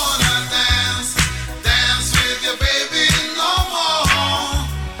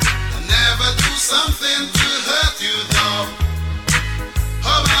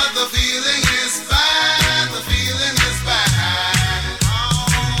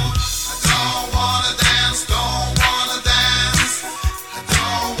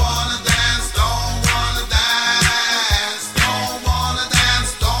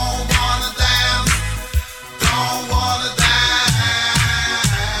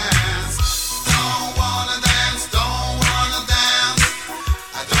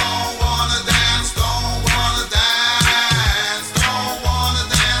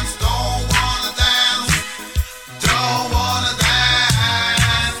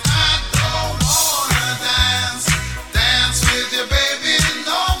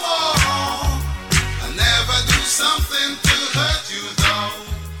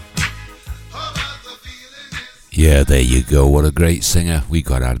Yeah, there you go. What a great singer. We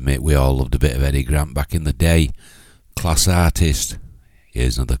got to admit, we all loved a bit of Eddie Grant back in the day. Class artist.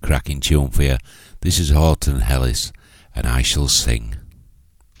 Here's another cracking tune for you. This is Horton Hellis, and I Shall Sing.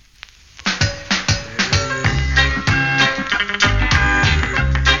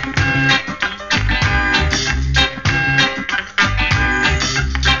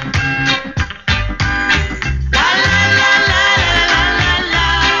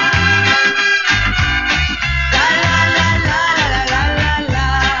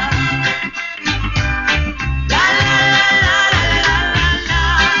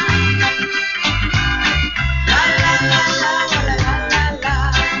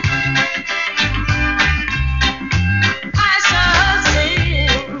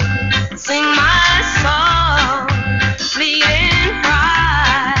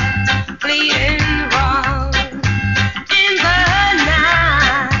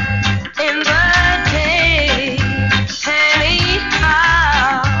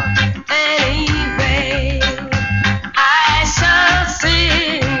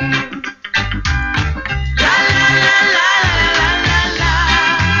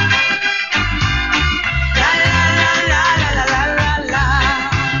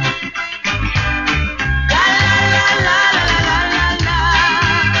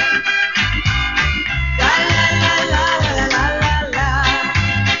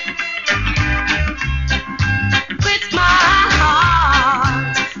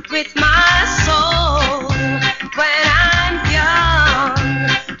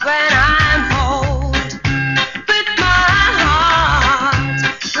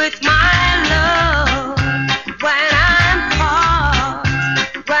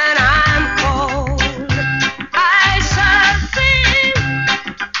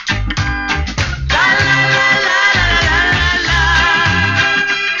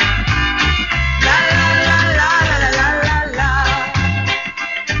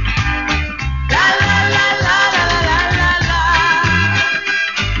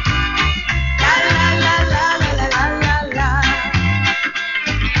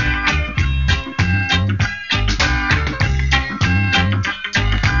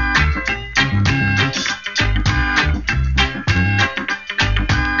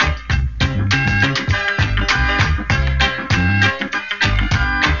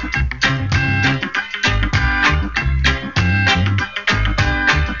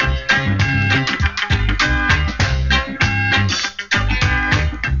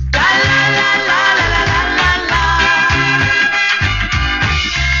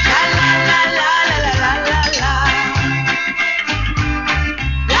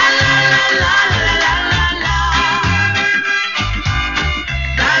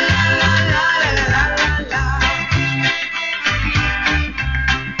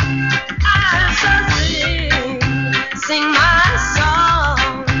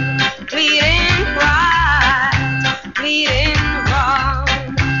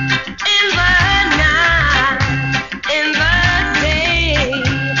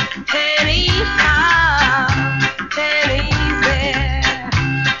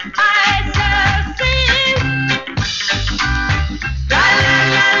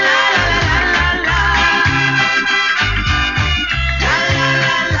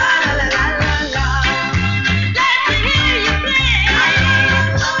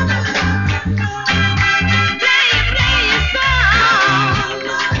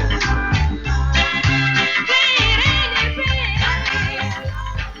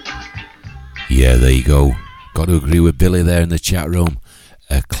 Yeah, there you go. Got to agree with Billy there in the chat room.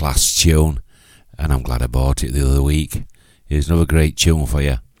 A class tune, and I'm glad I bought it the other week. Here's another great tune for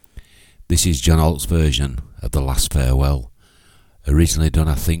you. This is John Holt's version of The Last Farewell, originally done,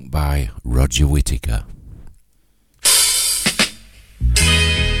 I think, by Roger Whittaker.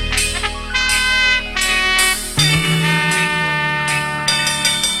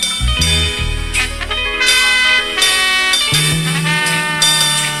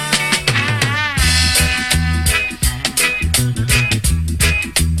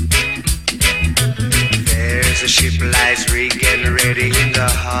 The ship lies rigged and ready in the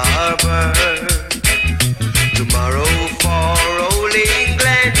harbor. Tomorrow for old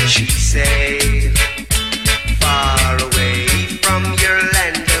England she sailed, far away from your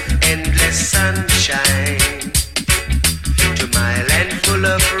land of endless sunshine, to my land full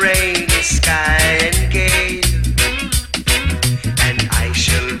of rainy sky and gale. And I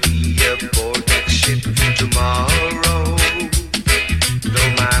shall be aboard that ship tomorrow,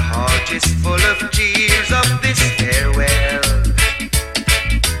 though my heart is full of tears of this farewell.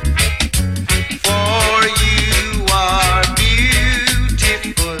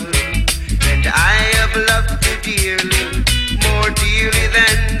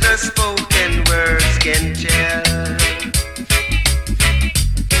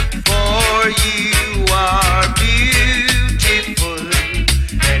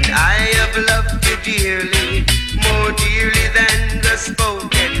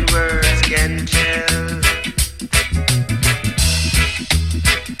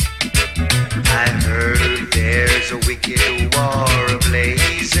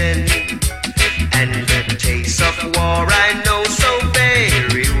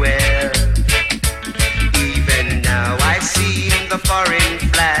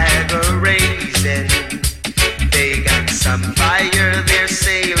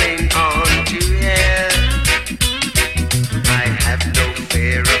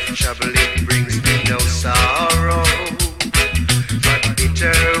 trouble, it brings me no sorrow. But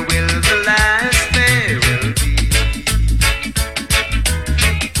bitter will the last farewell be.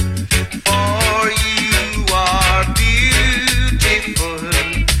 For you are beautiful,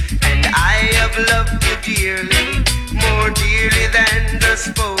 and I have loved you dearly, more dearly than the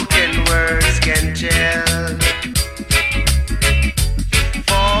spoken words can tell.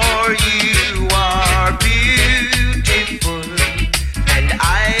 For you are beautiful, and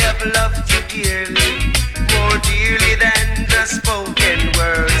I have loved you dearly, more dearly than the spoken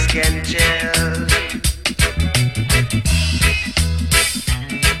words can tell.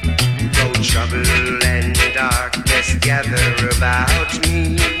 Though trouble and darkness gather about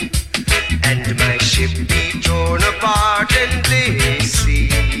me, and my ship be torn apart and they see,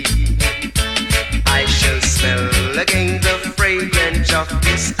 I shall smell again the fragrance of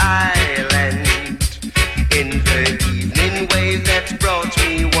this island, in the evening wave that brought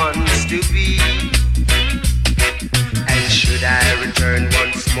me once to be. And should I return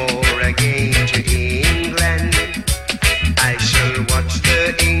once more again to England, I shall watch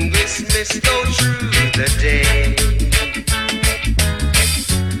the English mist go through the day.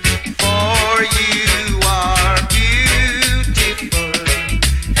 For you are beautiful,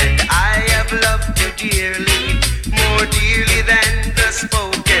 and I have loved you dearly, more dearly than the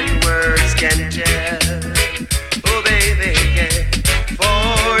spoken words can tell. Oh baby, yeah.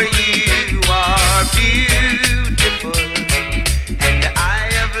 For you are beautiful, and I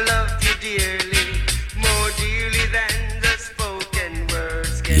have loved you dearly, more dearly than the spoken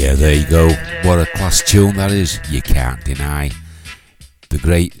words can tell. Yeah, there you go. What a class tune that is, you can't deny. The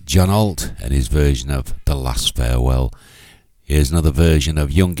great John Holt and his version of The Last Farewell. Here's another version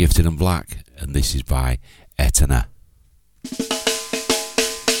of Young, Gifted and Black, and this is by Etna.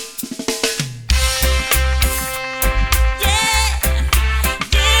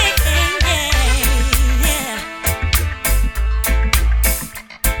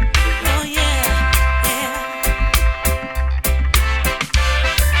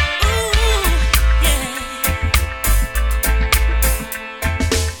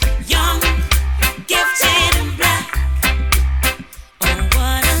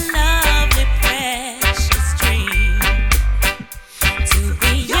 What a lovely, precious dream.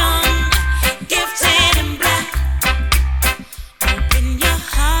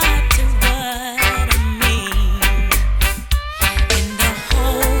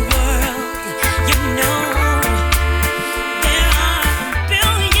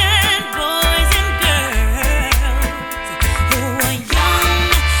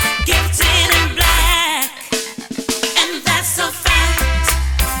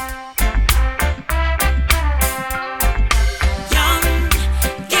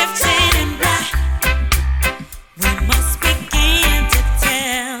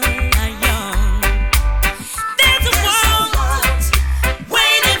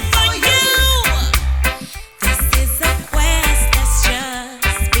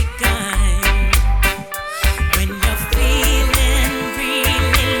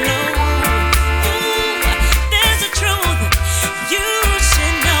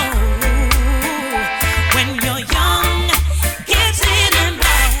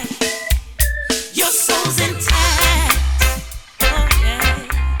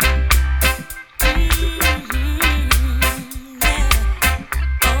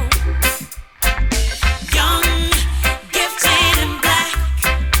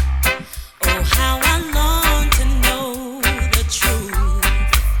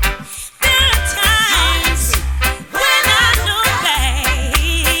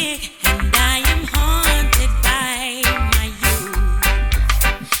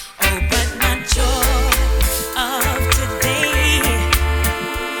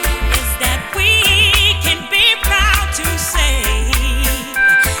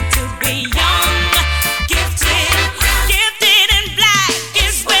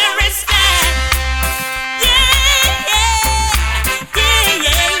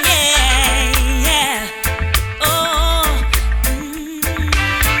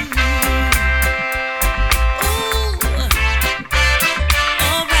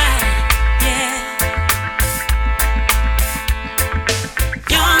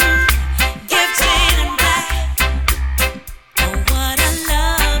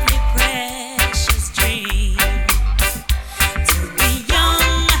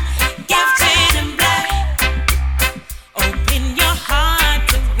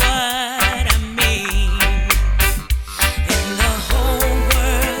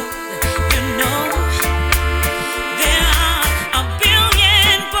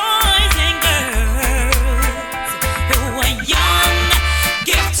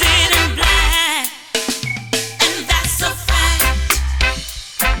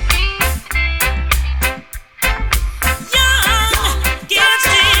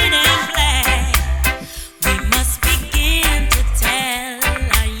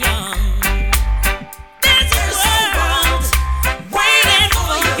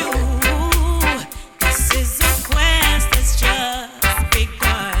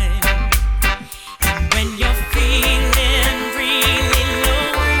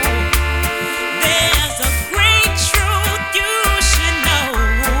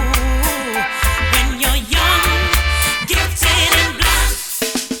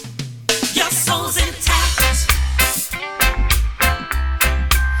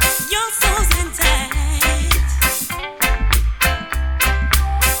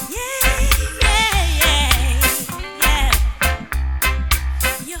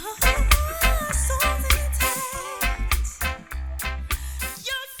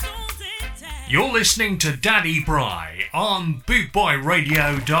 You're listening to Daddy Bri on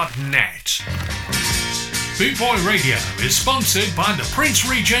bootboyradio.net. Bootboy Radio is sponsored by the Prince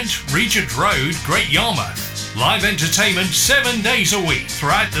Regent, Regent Road, Great Yarmouth. Live entertainment 7 days a week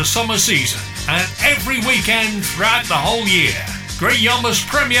throughout the summer season and every weekend throughout the whole year. Great Yarmouth's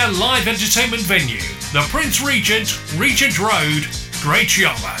premier live entertainment venue, the Prince Regent, Regent Road, Great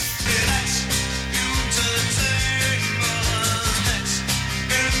Yarmouth.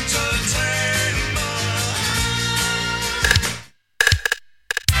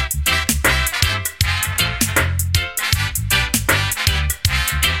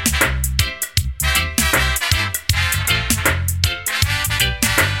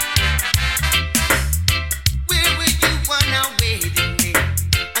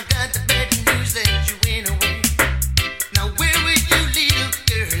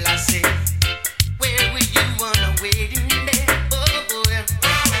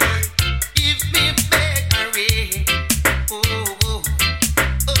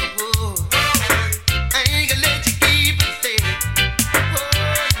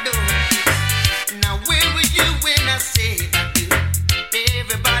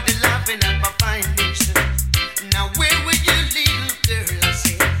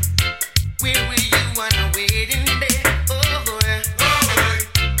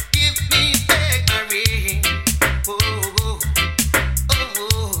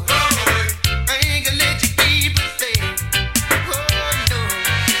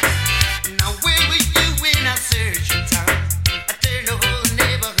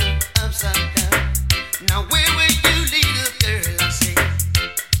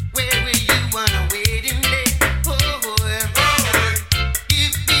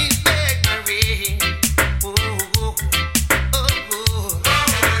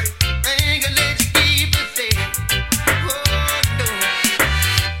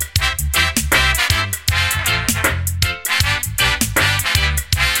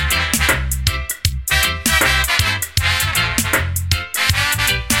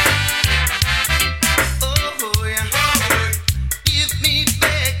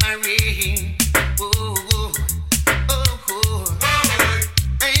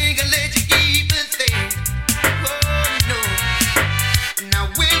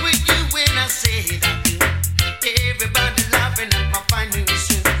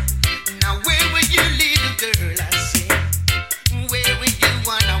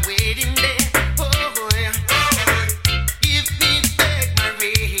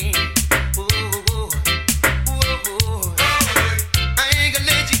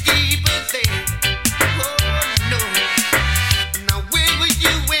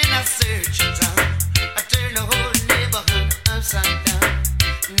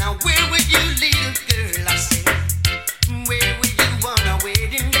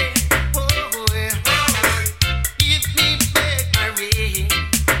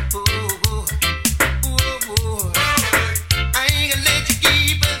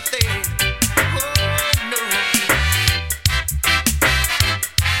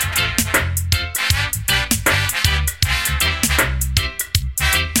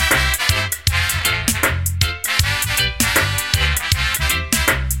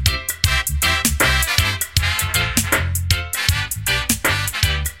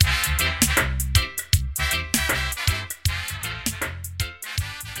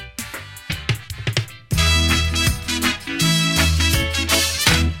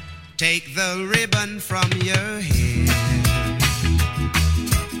 Take the ribbon from your hair,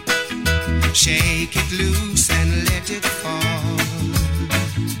 shake it loose and let it fall,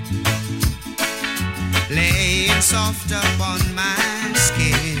 laying soft upon my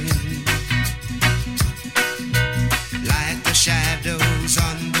skin, like the shadows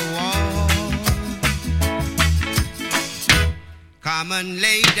on the wall. Come and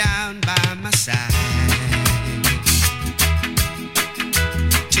lay down by my side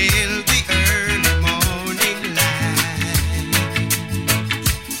till the early morning light.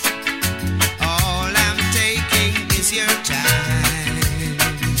 All I'm taking is your time.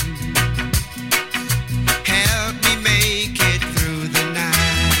 Help me make it through the night.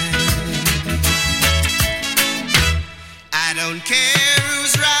 I don't care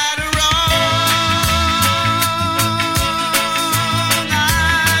who's right or wrong.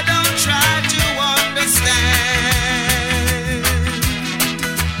 I don't try to understand.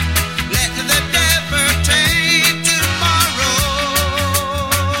 Let the devil take tomorrow.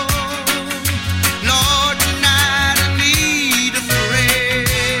 Lord, tonight I need a friend.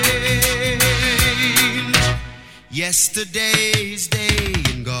 Yesterday's day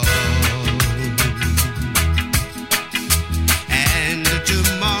and gone, and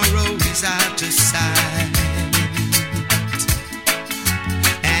tomorrow is out to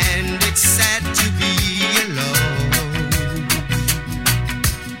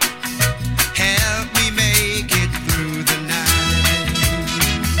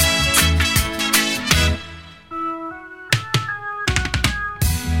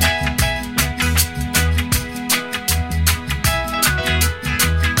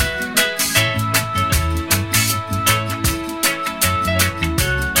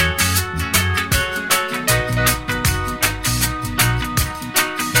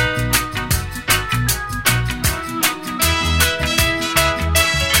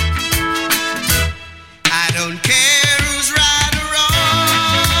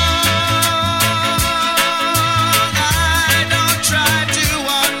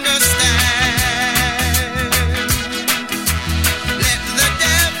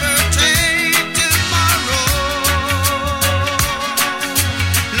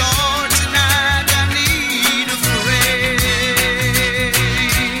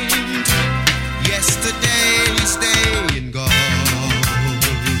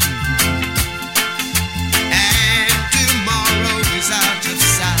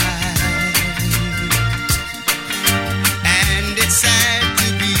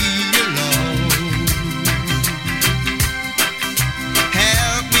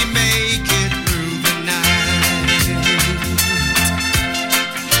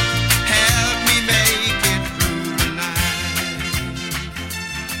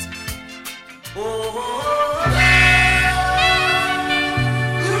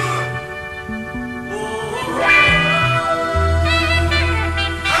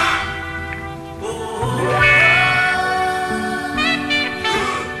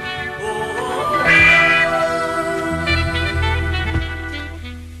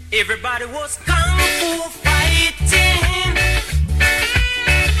Everybody was kung fu fighting.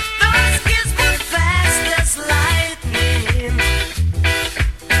 Those kids were fast as lightning.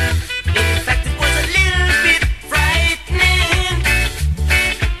 In fact, it was a little bit frightening.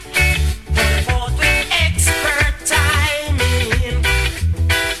 But they fought with expert timing.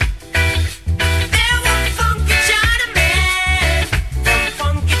 There were funky Chinamen from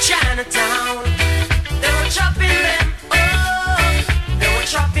funky Chinatown. They were chopping them up, they were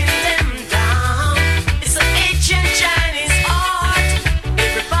chopping them down. It's an ancient Chinese art.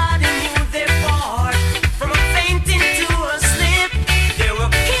 Everybody knew their part. From a fainting to a slip, they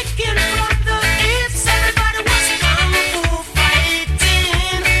were kicking from the hips. Everybody was kung fu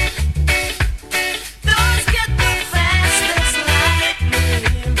fighting. Those kids were fast as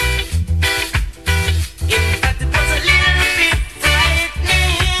lightning. In fact, it was a little bit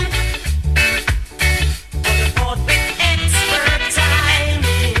frightening. But they fought with expert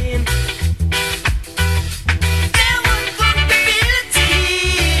timing. There was vulnerability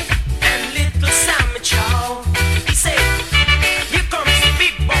and little Sammy Chow. He said, "Here comes the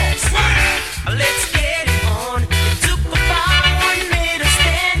big boss. Let's get it on." It took about 1 minute to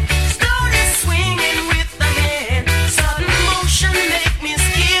stand. Started swinging with the hand. Sudden motion make me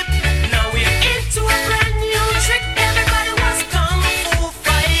skip. Now we're into a brand new trick. Everybody was kung fu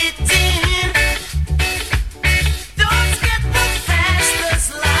fighting. Those kids were fast as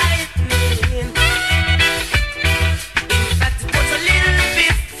lightning. In fact, it was a little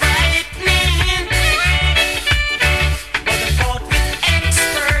bit frightening. But they fought with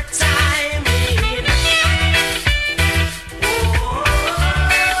expert timing.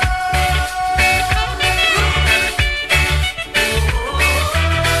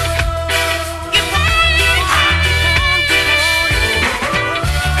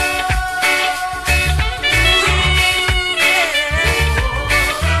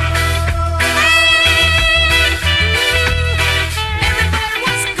 Everybody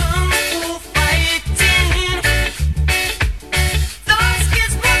was kung fu fighting. Those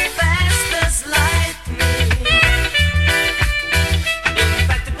kids were fast as lightning. In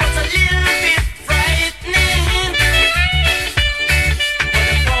fact, it was a little bit frightening. But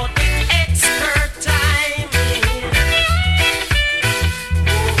they fought with expert timing.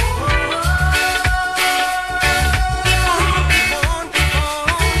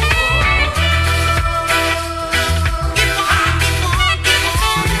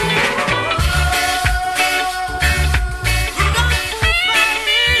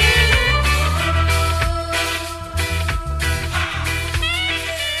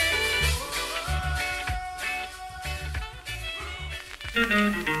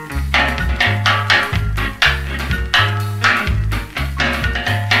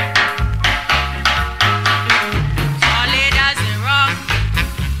 Solid as a rock,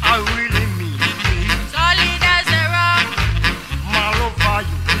 I really mean it. solid as a rock. My love for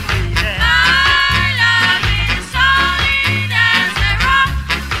you, lady. My love is solid as a rock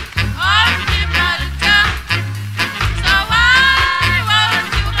of Gibraltar. So why won't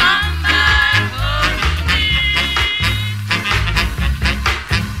you come back home to me?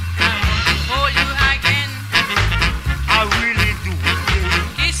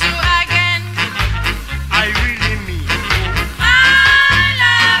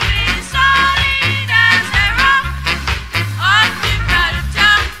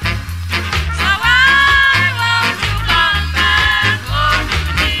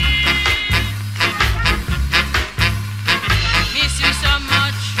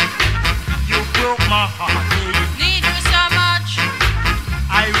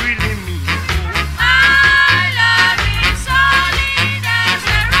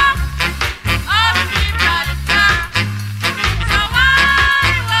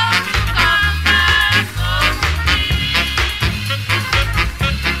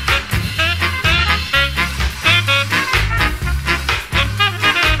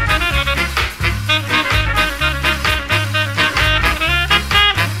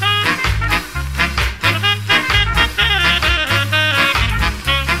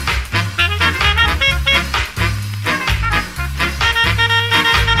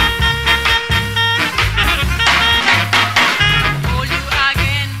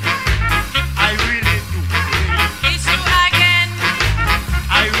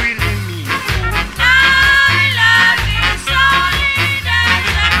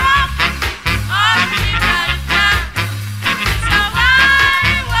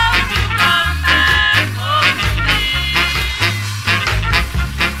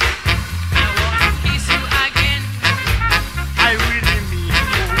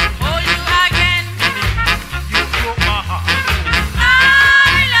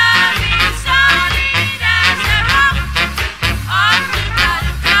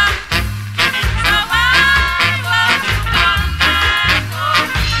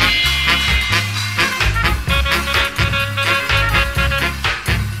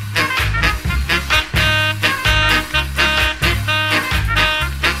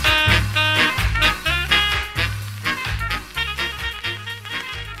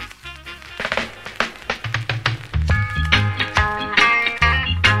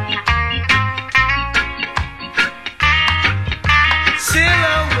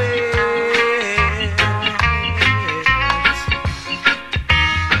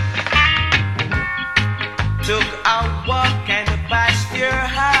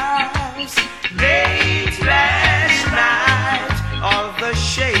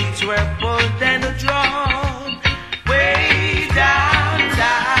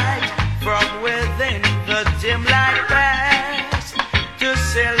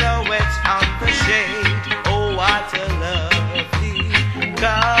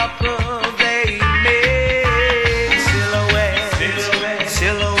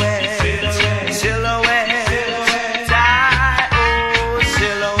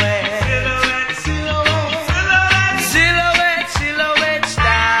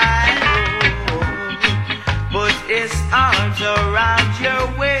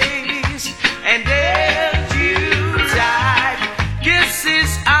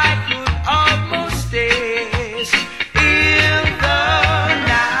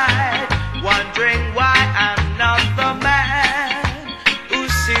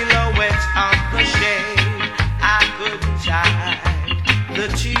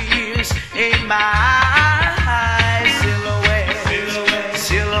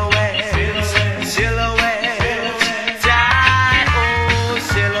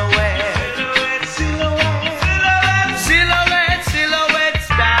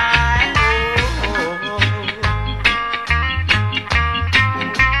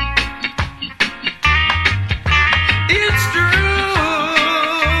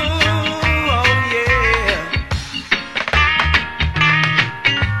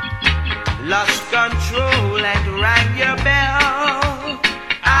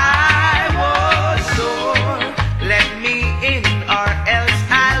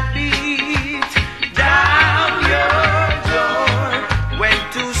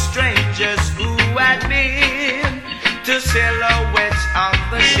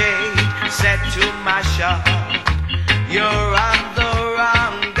 to mash up. You're on the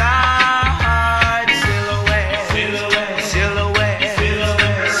wrong guard. Silhouette, silhouette, silhouette,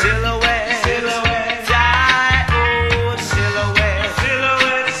 silhouette, silhouette, silhouette. Die, oh, silhouette,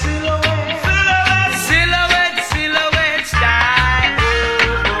 silhouette, silhouette, silhouette, silhouette, die,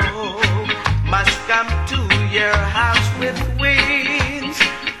 oh. Must come to your house with wings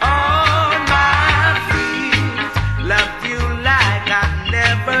on my feet. Loved you like I've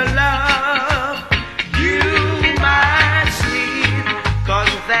never loved you, my sweet.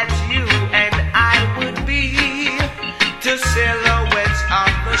 'Cause that's you and I would be two silhouettes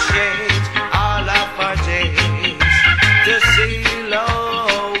of the shades all of our days. To silhouette,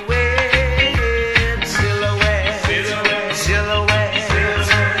 silhouette, silhouette, silhouette,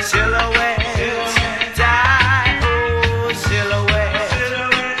 silhouette, die, oh, silhouette,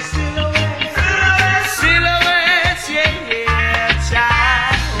 silhouette, silhouette, silhouette, yeah, yeah,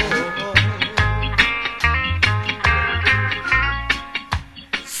 child,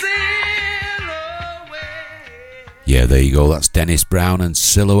 silhouette. Yeah, there you go. That's Dennis Brown and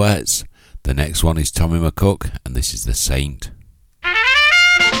Silhouettes. The next one is Tommy McCook, and this is The Saint.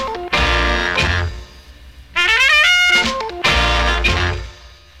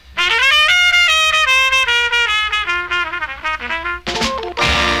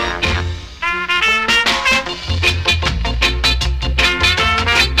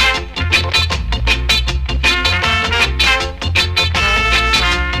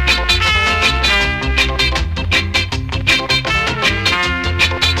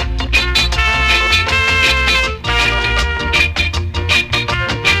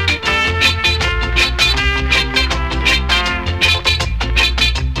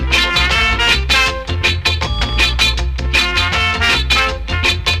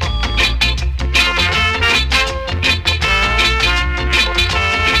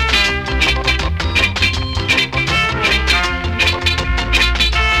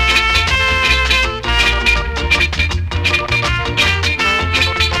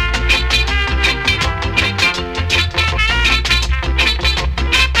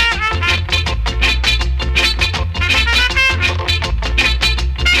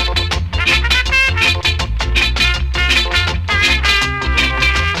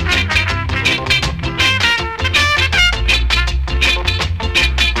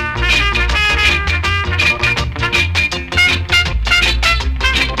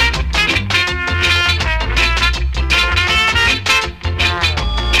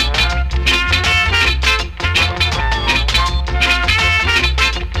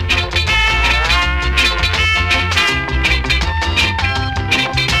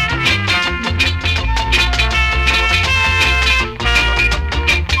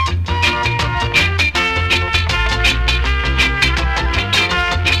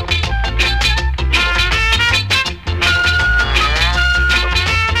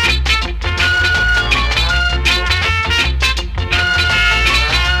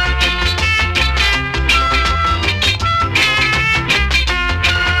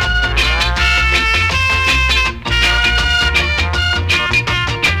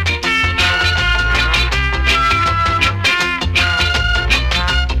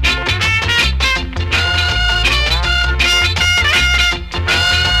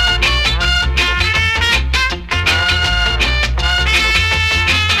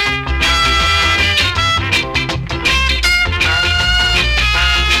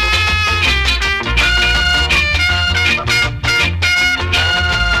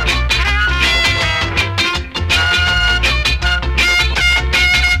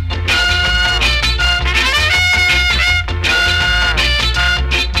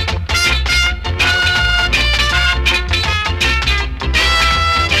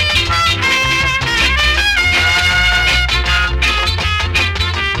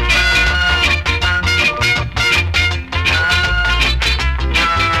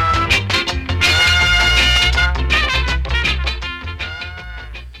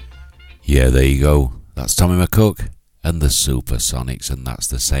 Yeah, there you go. That's Tommy McCook and the Supersonics, and that's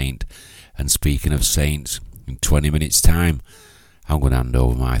The Saint. And speaking of saints, in 20 minutes' time, I'm going to hand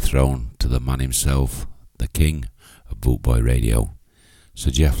over my throne to the man himself, the king of Bootboy Radio.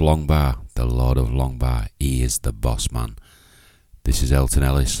 Sir Jeff Longbar, the Lord of Longbar, he is the boss man. This is Elton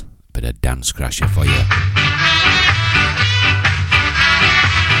Ellis, a bit of dance crasher for you.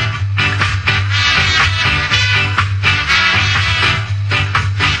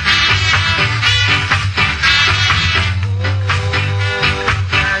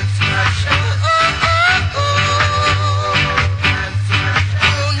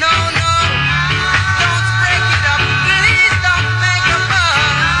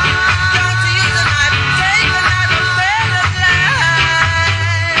 Don't you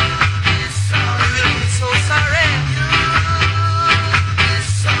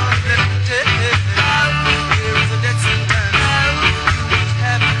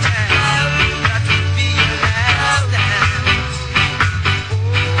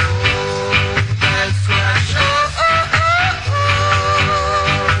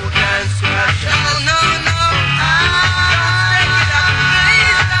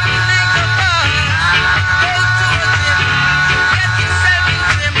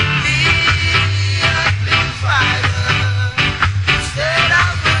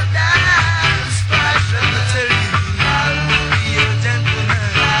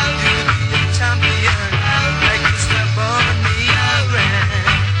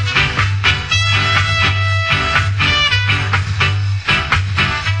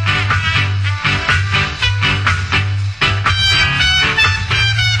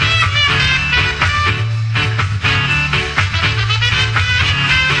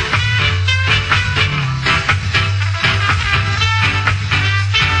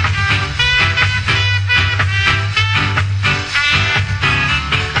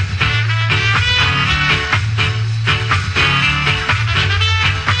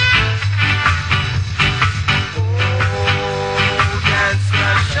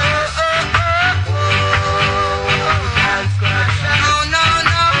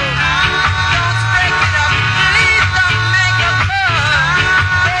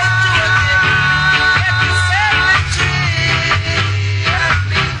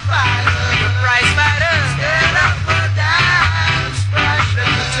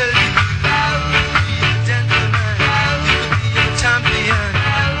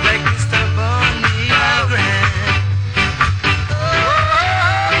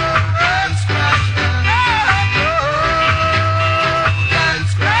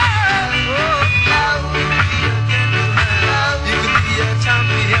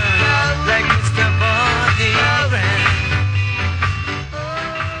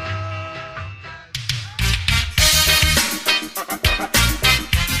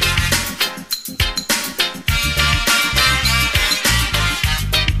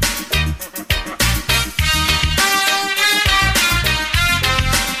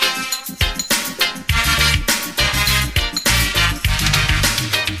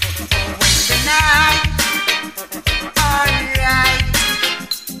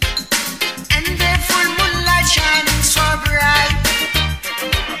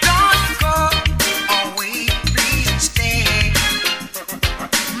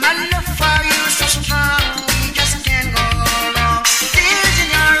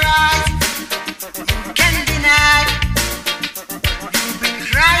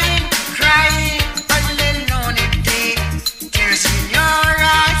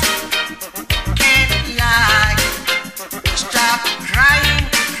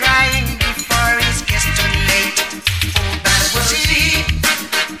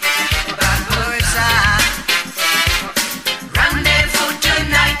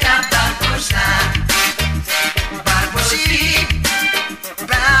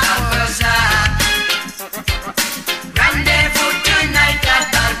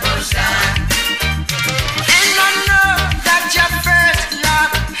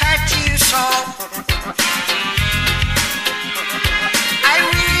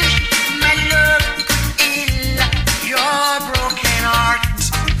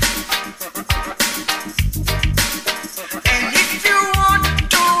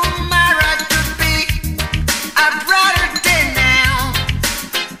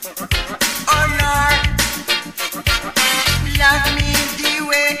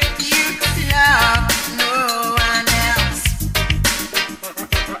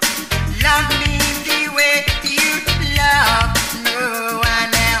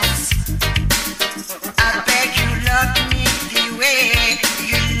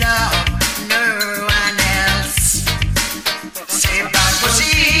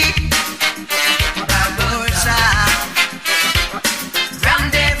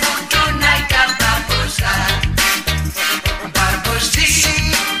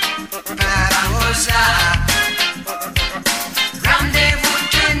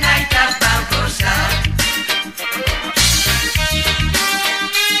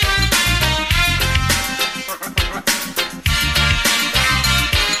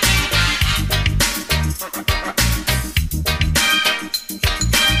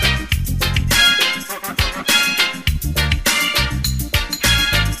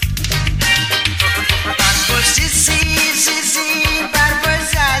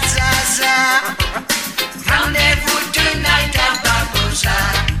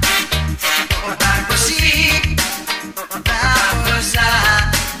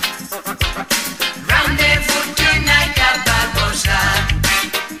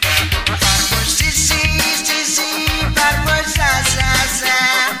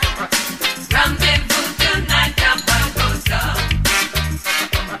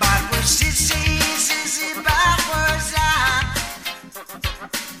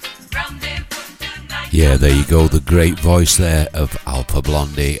Yeah, there you go, the great voice there of Alpha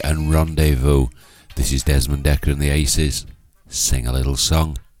Blondie and Rendezvous. This is Desmond Decker and the Aces. Sing a little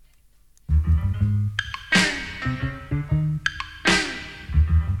song. When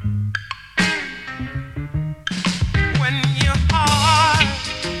your heart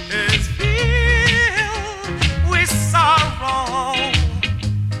is filled with sorrow,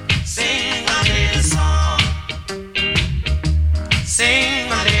 sing a little song.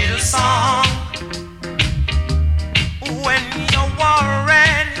 Sing a little song. When you're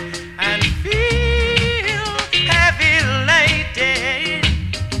worried and feel heavy laden,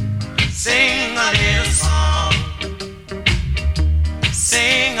 sing a little song.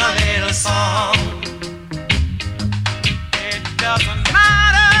 Sing a little song. It doesn't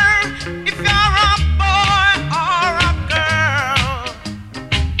matter if you're a boy or a girl.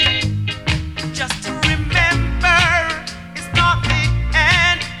 Just to remember, it's not the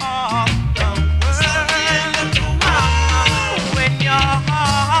end of the world. When your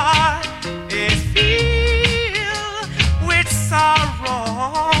heart is filled with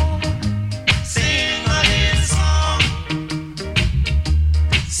sorrow, sing a little song.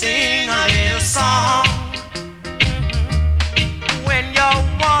 Sing a little song. When you're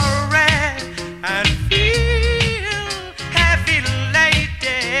worried and feel heavy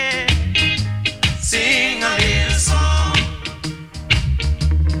laden, sing a little song.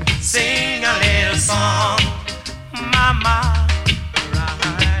 Sing a little song, mama,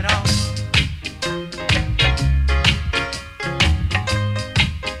 right on.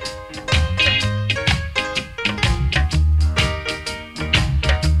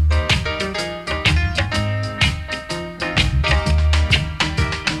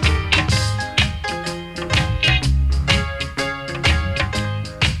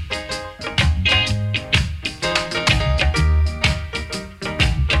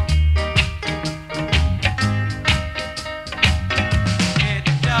 It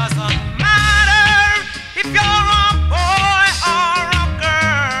doesn't matter if you're a boy or a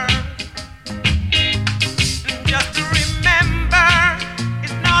girl. Just to remember,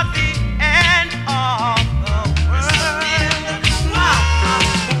 it's not the end of the world.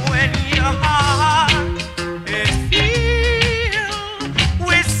 When your heart is filled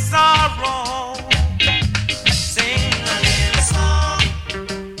with sorrow, sing a little song.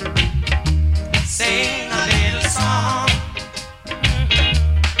 Sing a little song.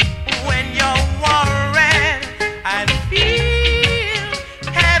 When you're worried and feel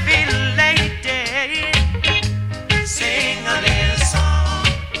heavy laden, sing a little song.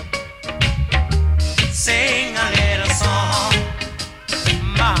 Sing a little song.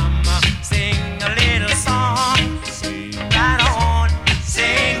 Mama, sing a little song. Right on,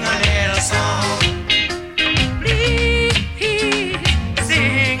 sing a little song. Please,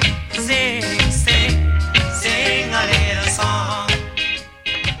 sing, sing, sing, sing a little song.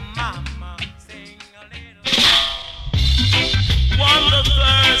 Mama, sing a little. Wonder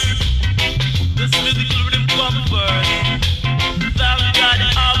first, this musical rhythm come first. Thank God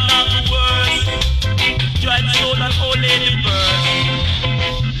I'm not the worst. Try to hold an old lady first.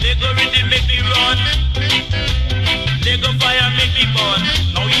 Lego rhythm make me run. Lego fire make me burn.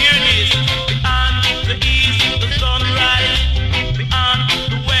 Now hear this. Beyond the east, the sunrise. Beyond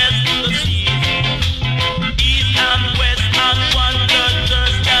the west, the sea. East and west and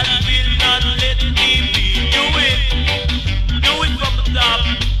wonders that will not let me be. Do it from the top.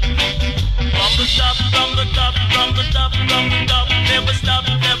 From the top, from the top, from the top, from the top. Never stop,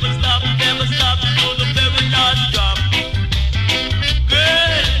 never stop, never stop. To the very last drop.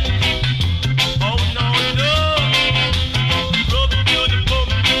 Good. Oh no, no. Rub to the bump,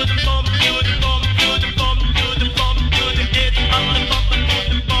 to the bump, to the bump, to the bump, to the bump, to the edge of the bump, to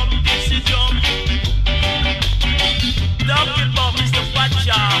the bump. This is your double bump, Mr.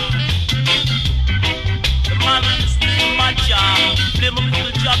 Pacha. The man is the Pacha. Blame him for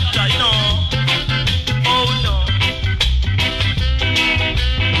the chapter, you know. Oh no.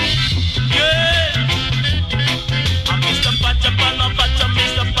 Yeah. I'm Mr. Pacha, Pana Pacha,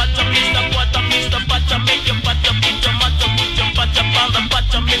 Mr. Pacha, Mr. Pacha, Mr. Pacha, make your Pacha, put your Pacha, put your Pacha, Pana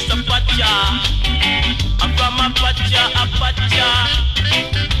Pacha, Mr. Pacha. I'm from a Pacha, I'm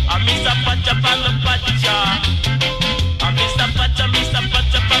Mr. Pacha, Pana Pacha. I'm Mr. Pacha, Mr.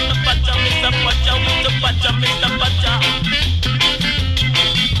 Pacha, Pana Pacha, Mr. Pacha, with the Pacha, Mr. Pacha.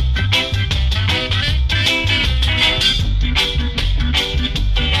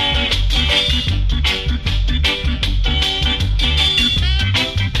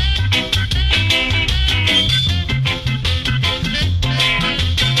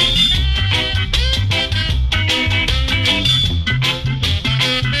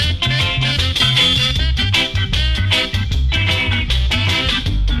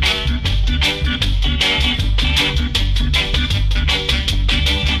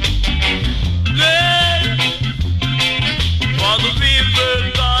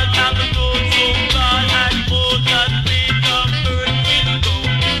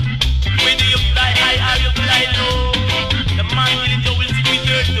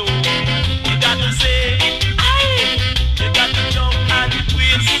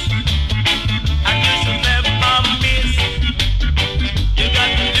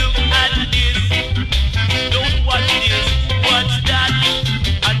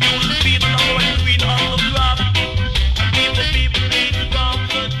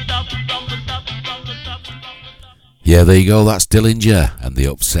 Yeah, there you go, that's Dillinger and the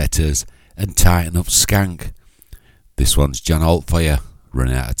Upsetters and Tighten Up Skank. This one's John Holt for you,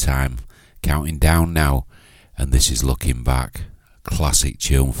 running out of time, counting down now, and this is Looking Back. Classic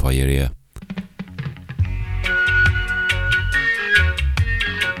tune for you here.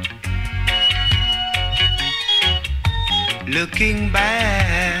 Looking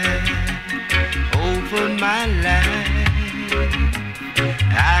back over my life,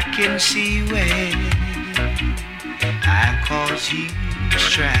 I can see where I caused you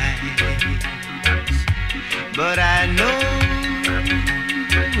strife, but I know,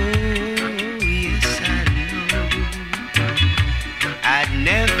 yes I know, I'd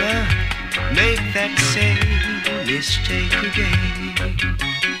never make that same mistake again.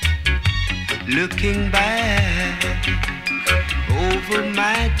 Looking back over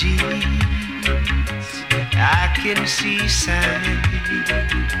my deeds, I can see signs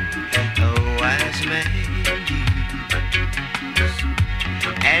a wise man used.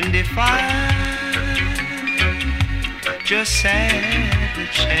 And if I just had the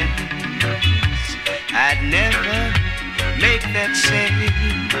chance, I'd never make that same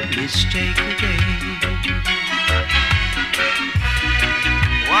mistake again.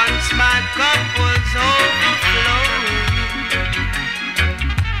 Once my cup was overflowing,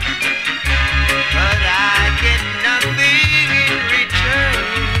 but I get nothing in return.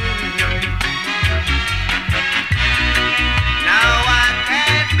 Now I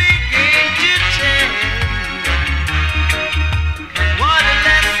can't begin to tell what a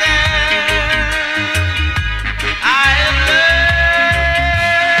lesson I have learned.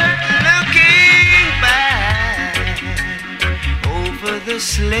 Looking back over the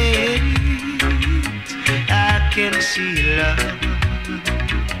slate, I can see love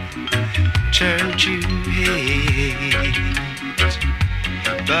turn to hate,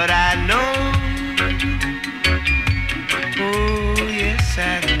 but I know, oh yes I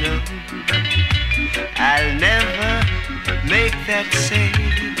know, I'll never make that same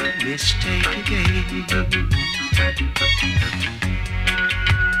mistake again.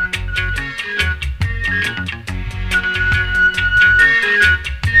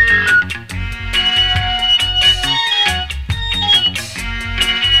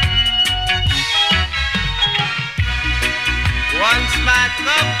 Once my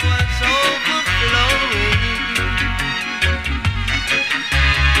cup was overflowing,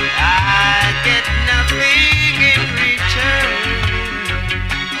 I get nothing in return.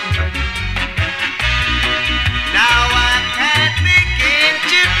 Now I can't begin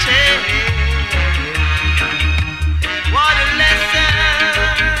to tell what a lesson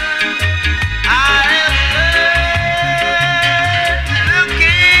I have learned.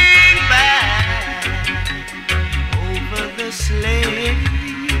 Looking back over the slate,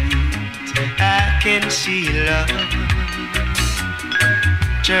 I can see love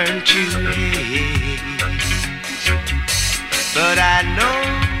turn to hate, but I know,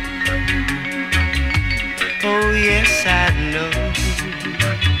 oh yes I know,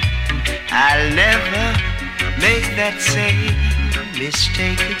 I'll never make that same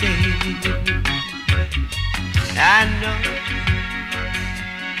mistake again. I know,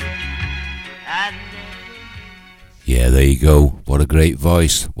 I know. Yeah, there you go. What a great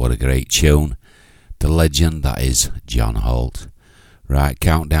voice. What a great tune. The legend that is John Holt. Right,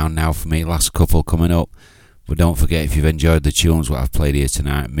 countdown now for me. Last couple coming up. But don't forget, if you've enjoyed the tunes what I've played here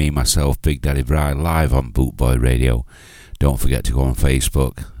tonight, me, myself, Big Daddy Bri, live on Bootboy Radio. Don't forget to go on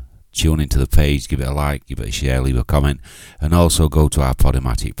Facebook, tune into the page, give it a like, give it a share, leave a comment. And also go to our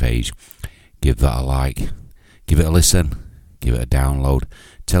Podomatic page. Give that a like. Give it a listen. Give it a download.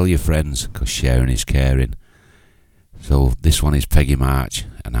 Tell your friends, because sharing is caring. So this one is Peggy March,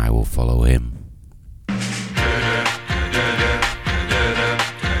 and I Will Follow Him.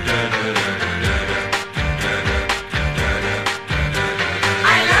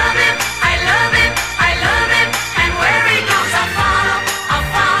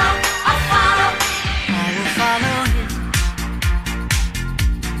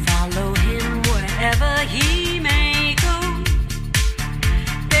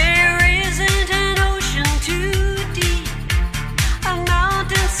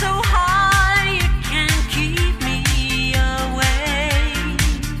 So high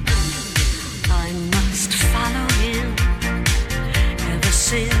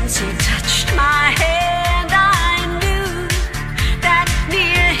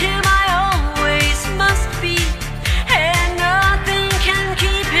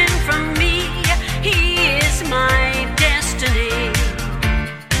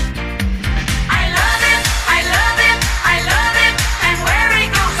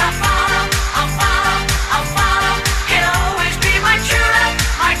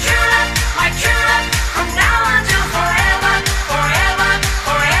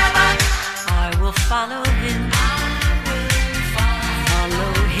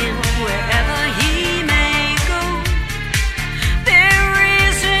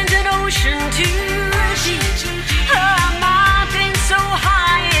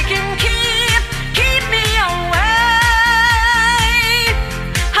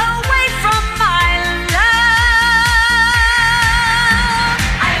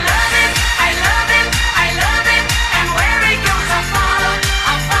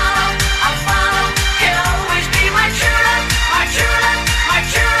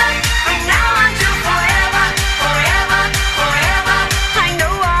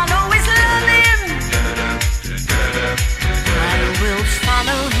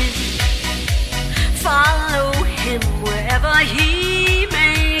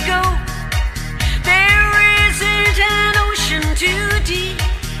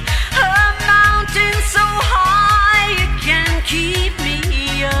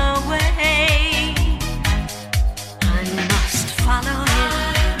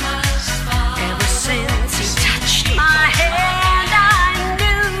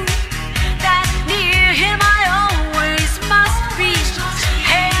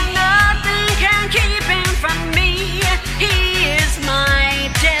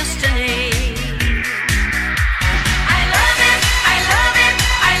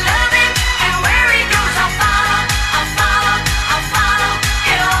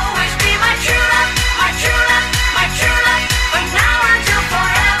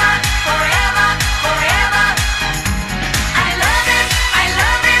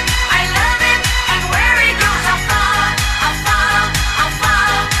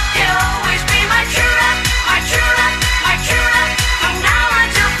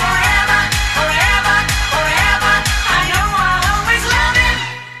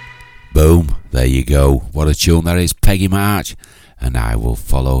Boom, there you go. What a tune that is. Peggy March, and I Will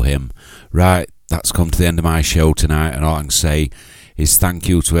Follow Him. Right, that's come to the end of my show tonight, and all I can say is thank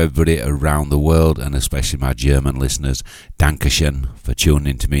you to everybody around the world, and especially my German listeners. Dankeschön for tuning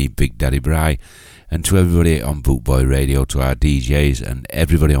in to me, Big Daddy Bri, and to everybody on Bootboy Radio, to our DJs and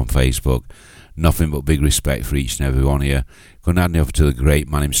everybody on Facebook. Nothing but big respect for each and every one of you. Going to hand you over to the great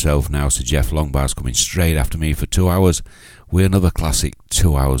man himself now, Sir Jeff Longbar's coming straight after me for 2 hours with another classic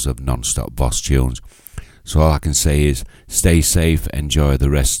 2 hours of non-stop boss tunes. So all I can say is stay safe, enjoy the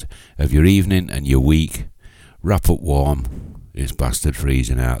rest of your evening and your week. Wrap up warm, it's bastard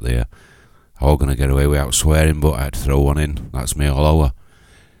freezing out there. I'm all going to get away without swearing, but I had to throw one in, that's me all over.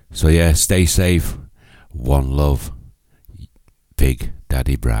 So yeah, stay safe, one love, Big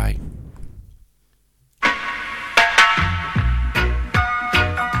Daddy Bri.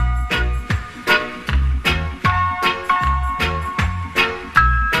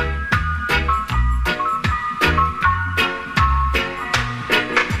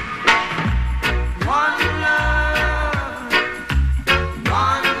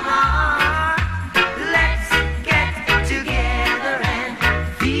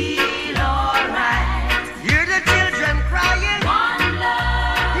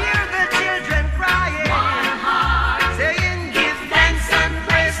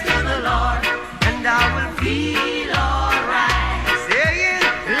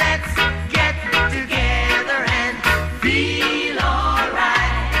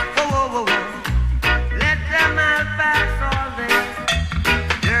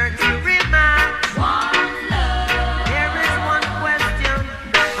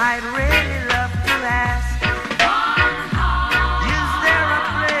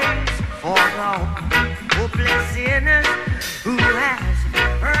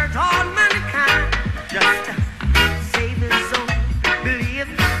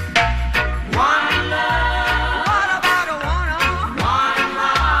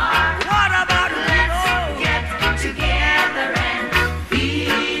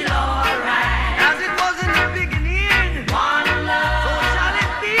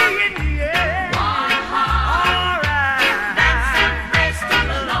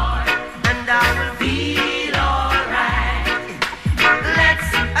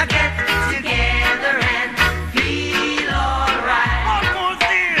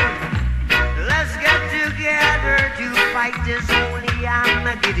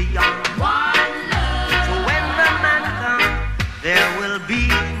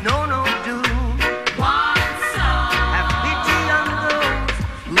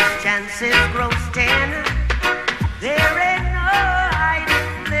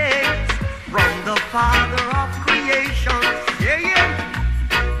 Father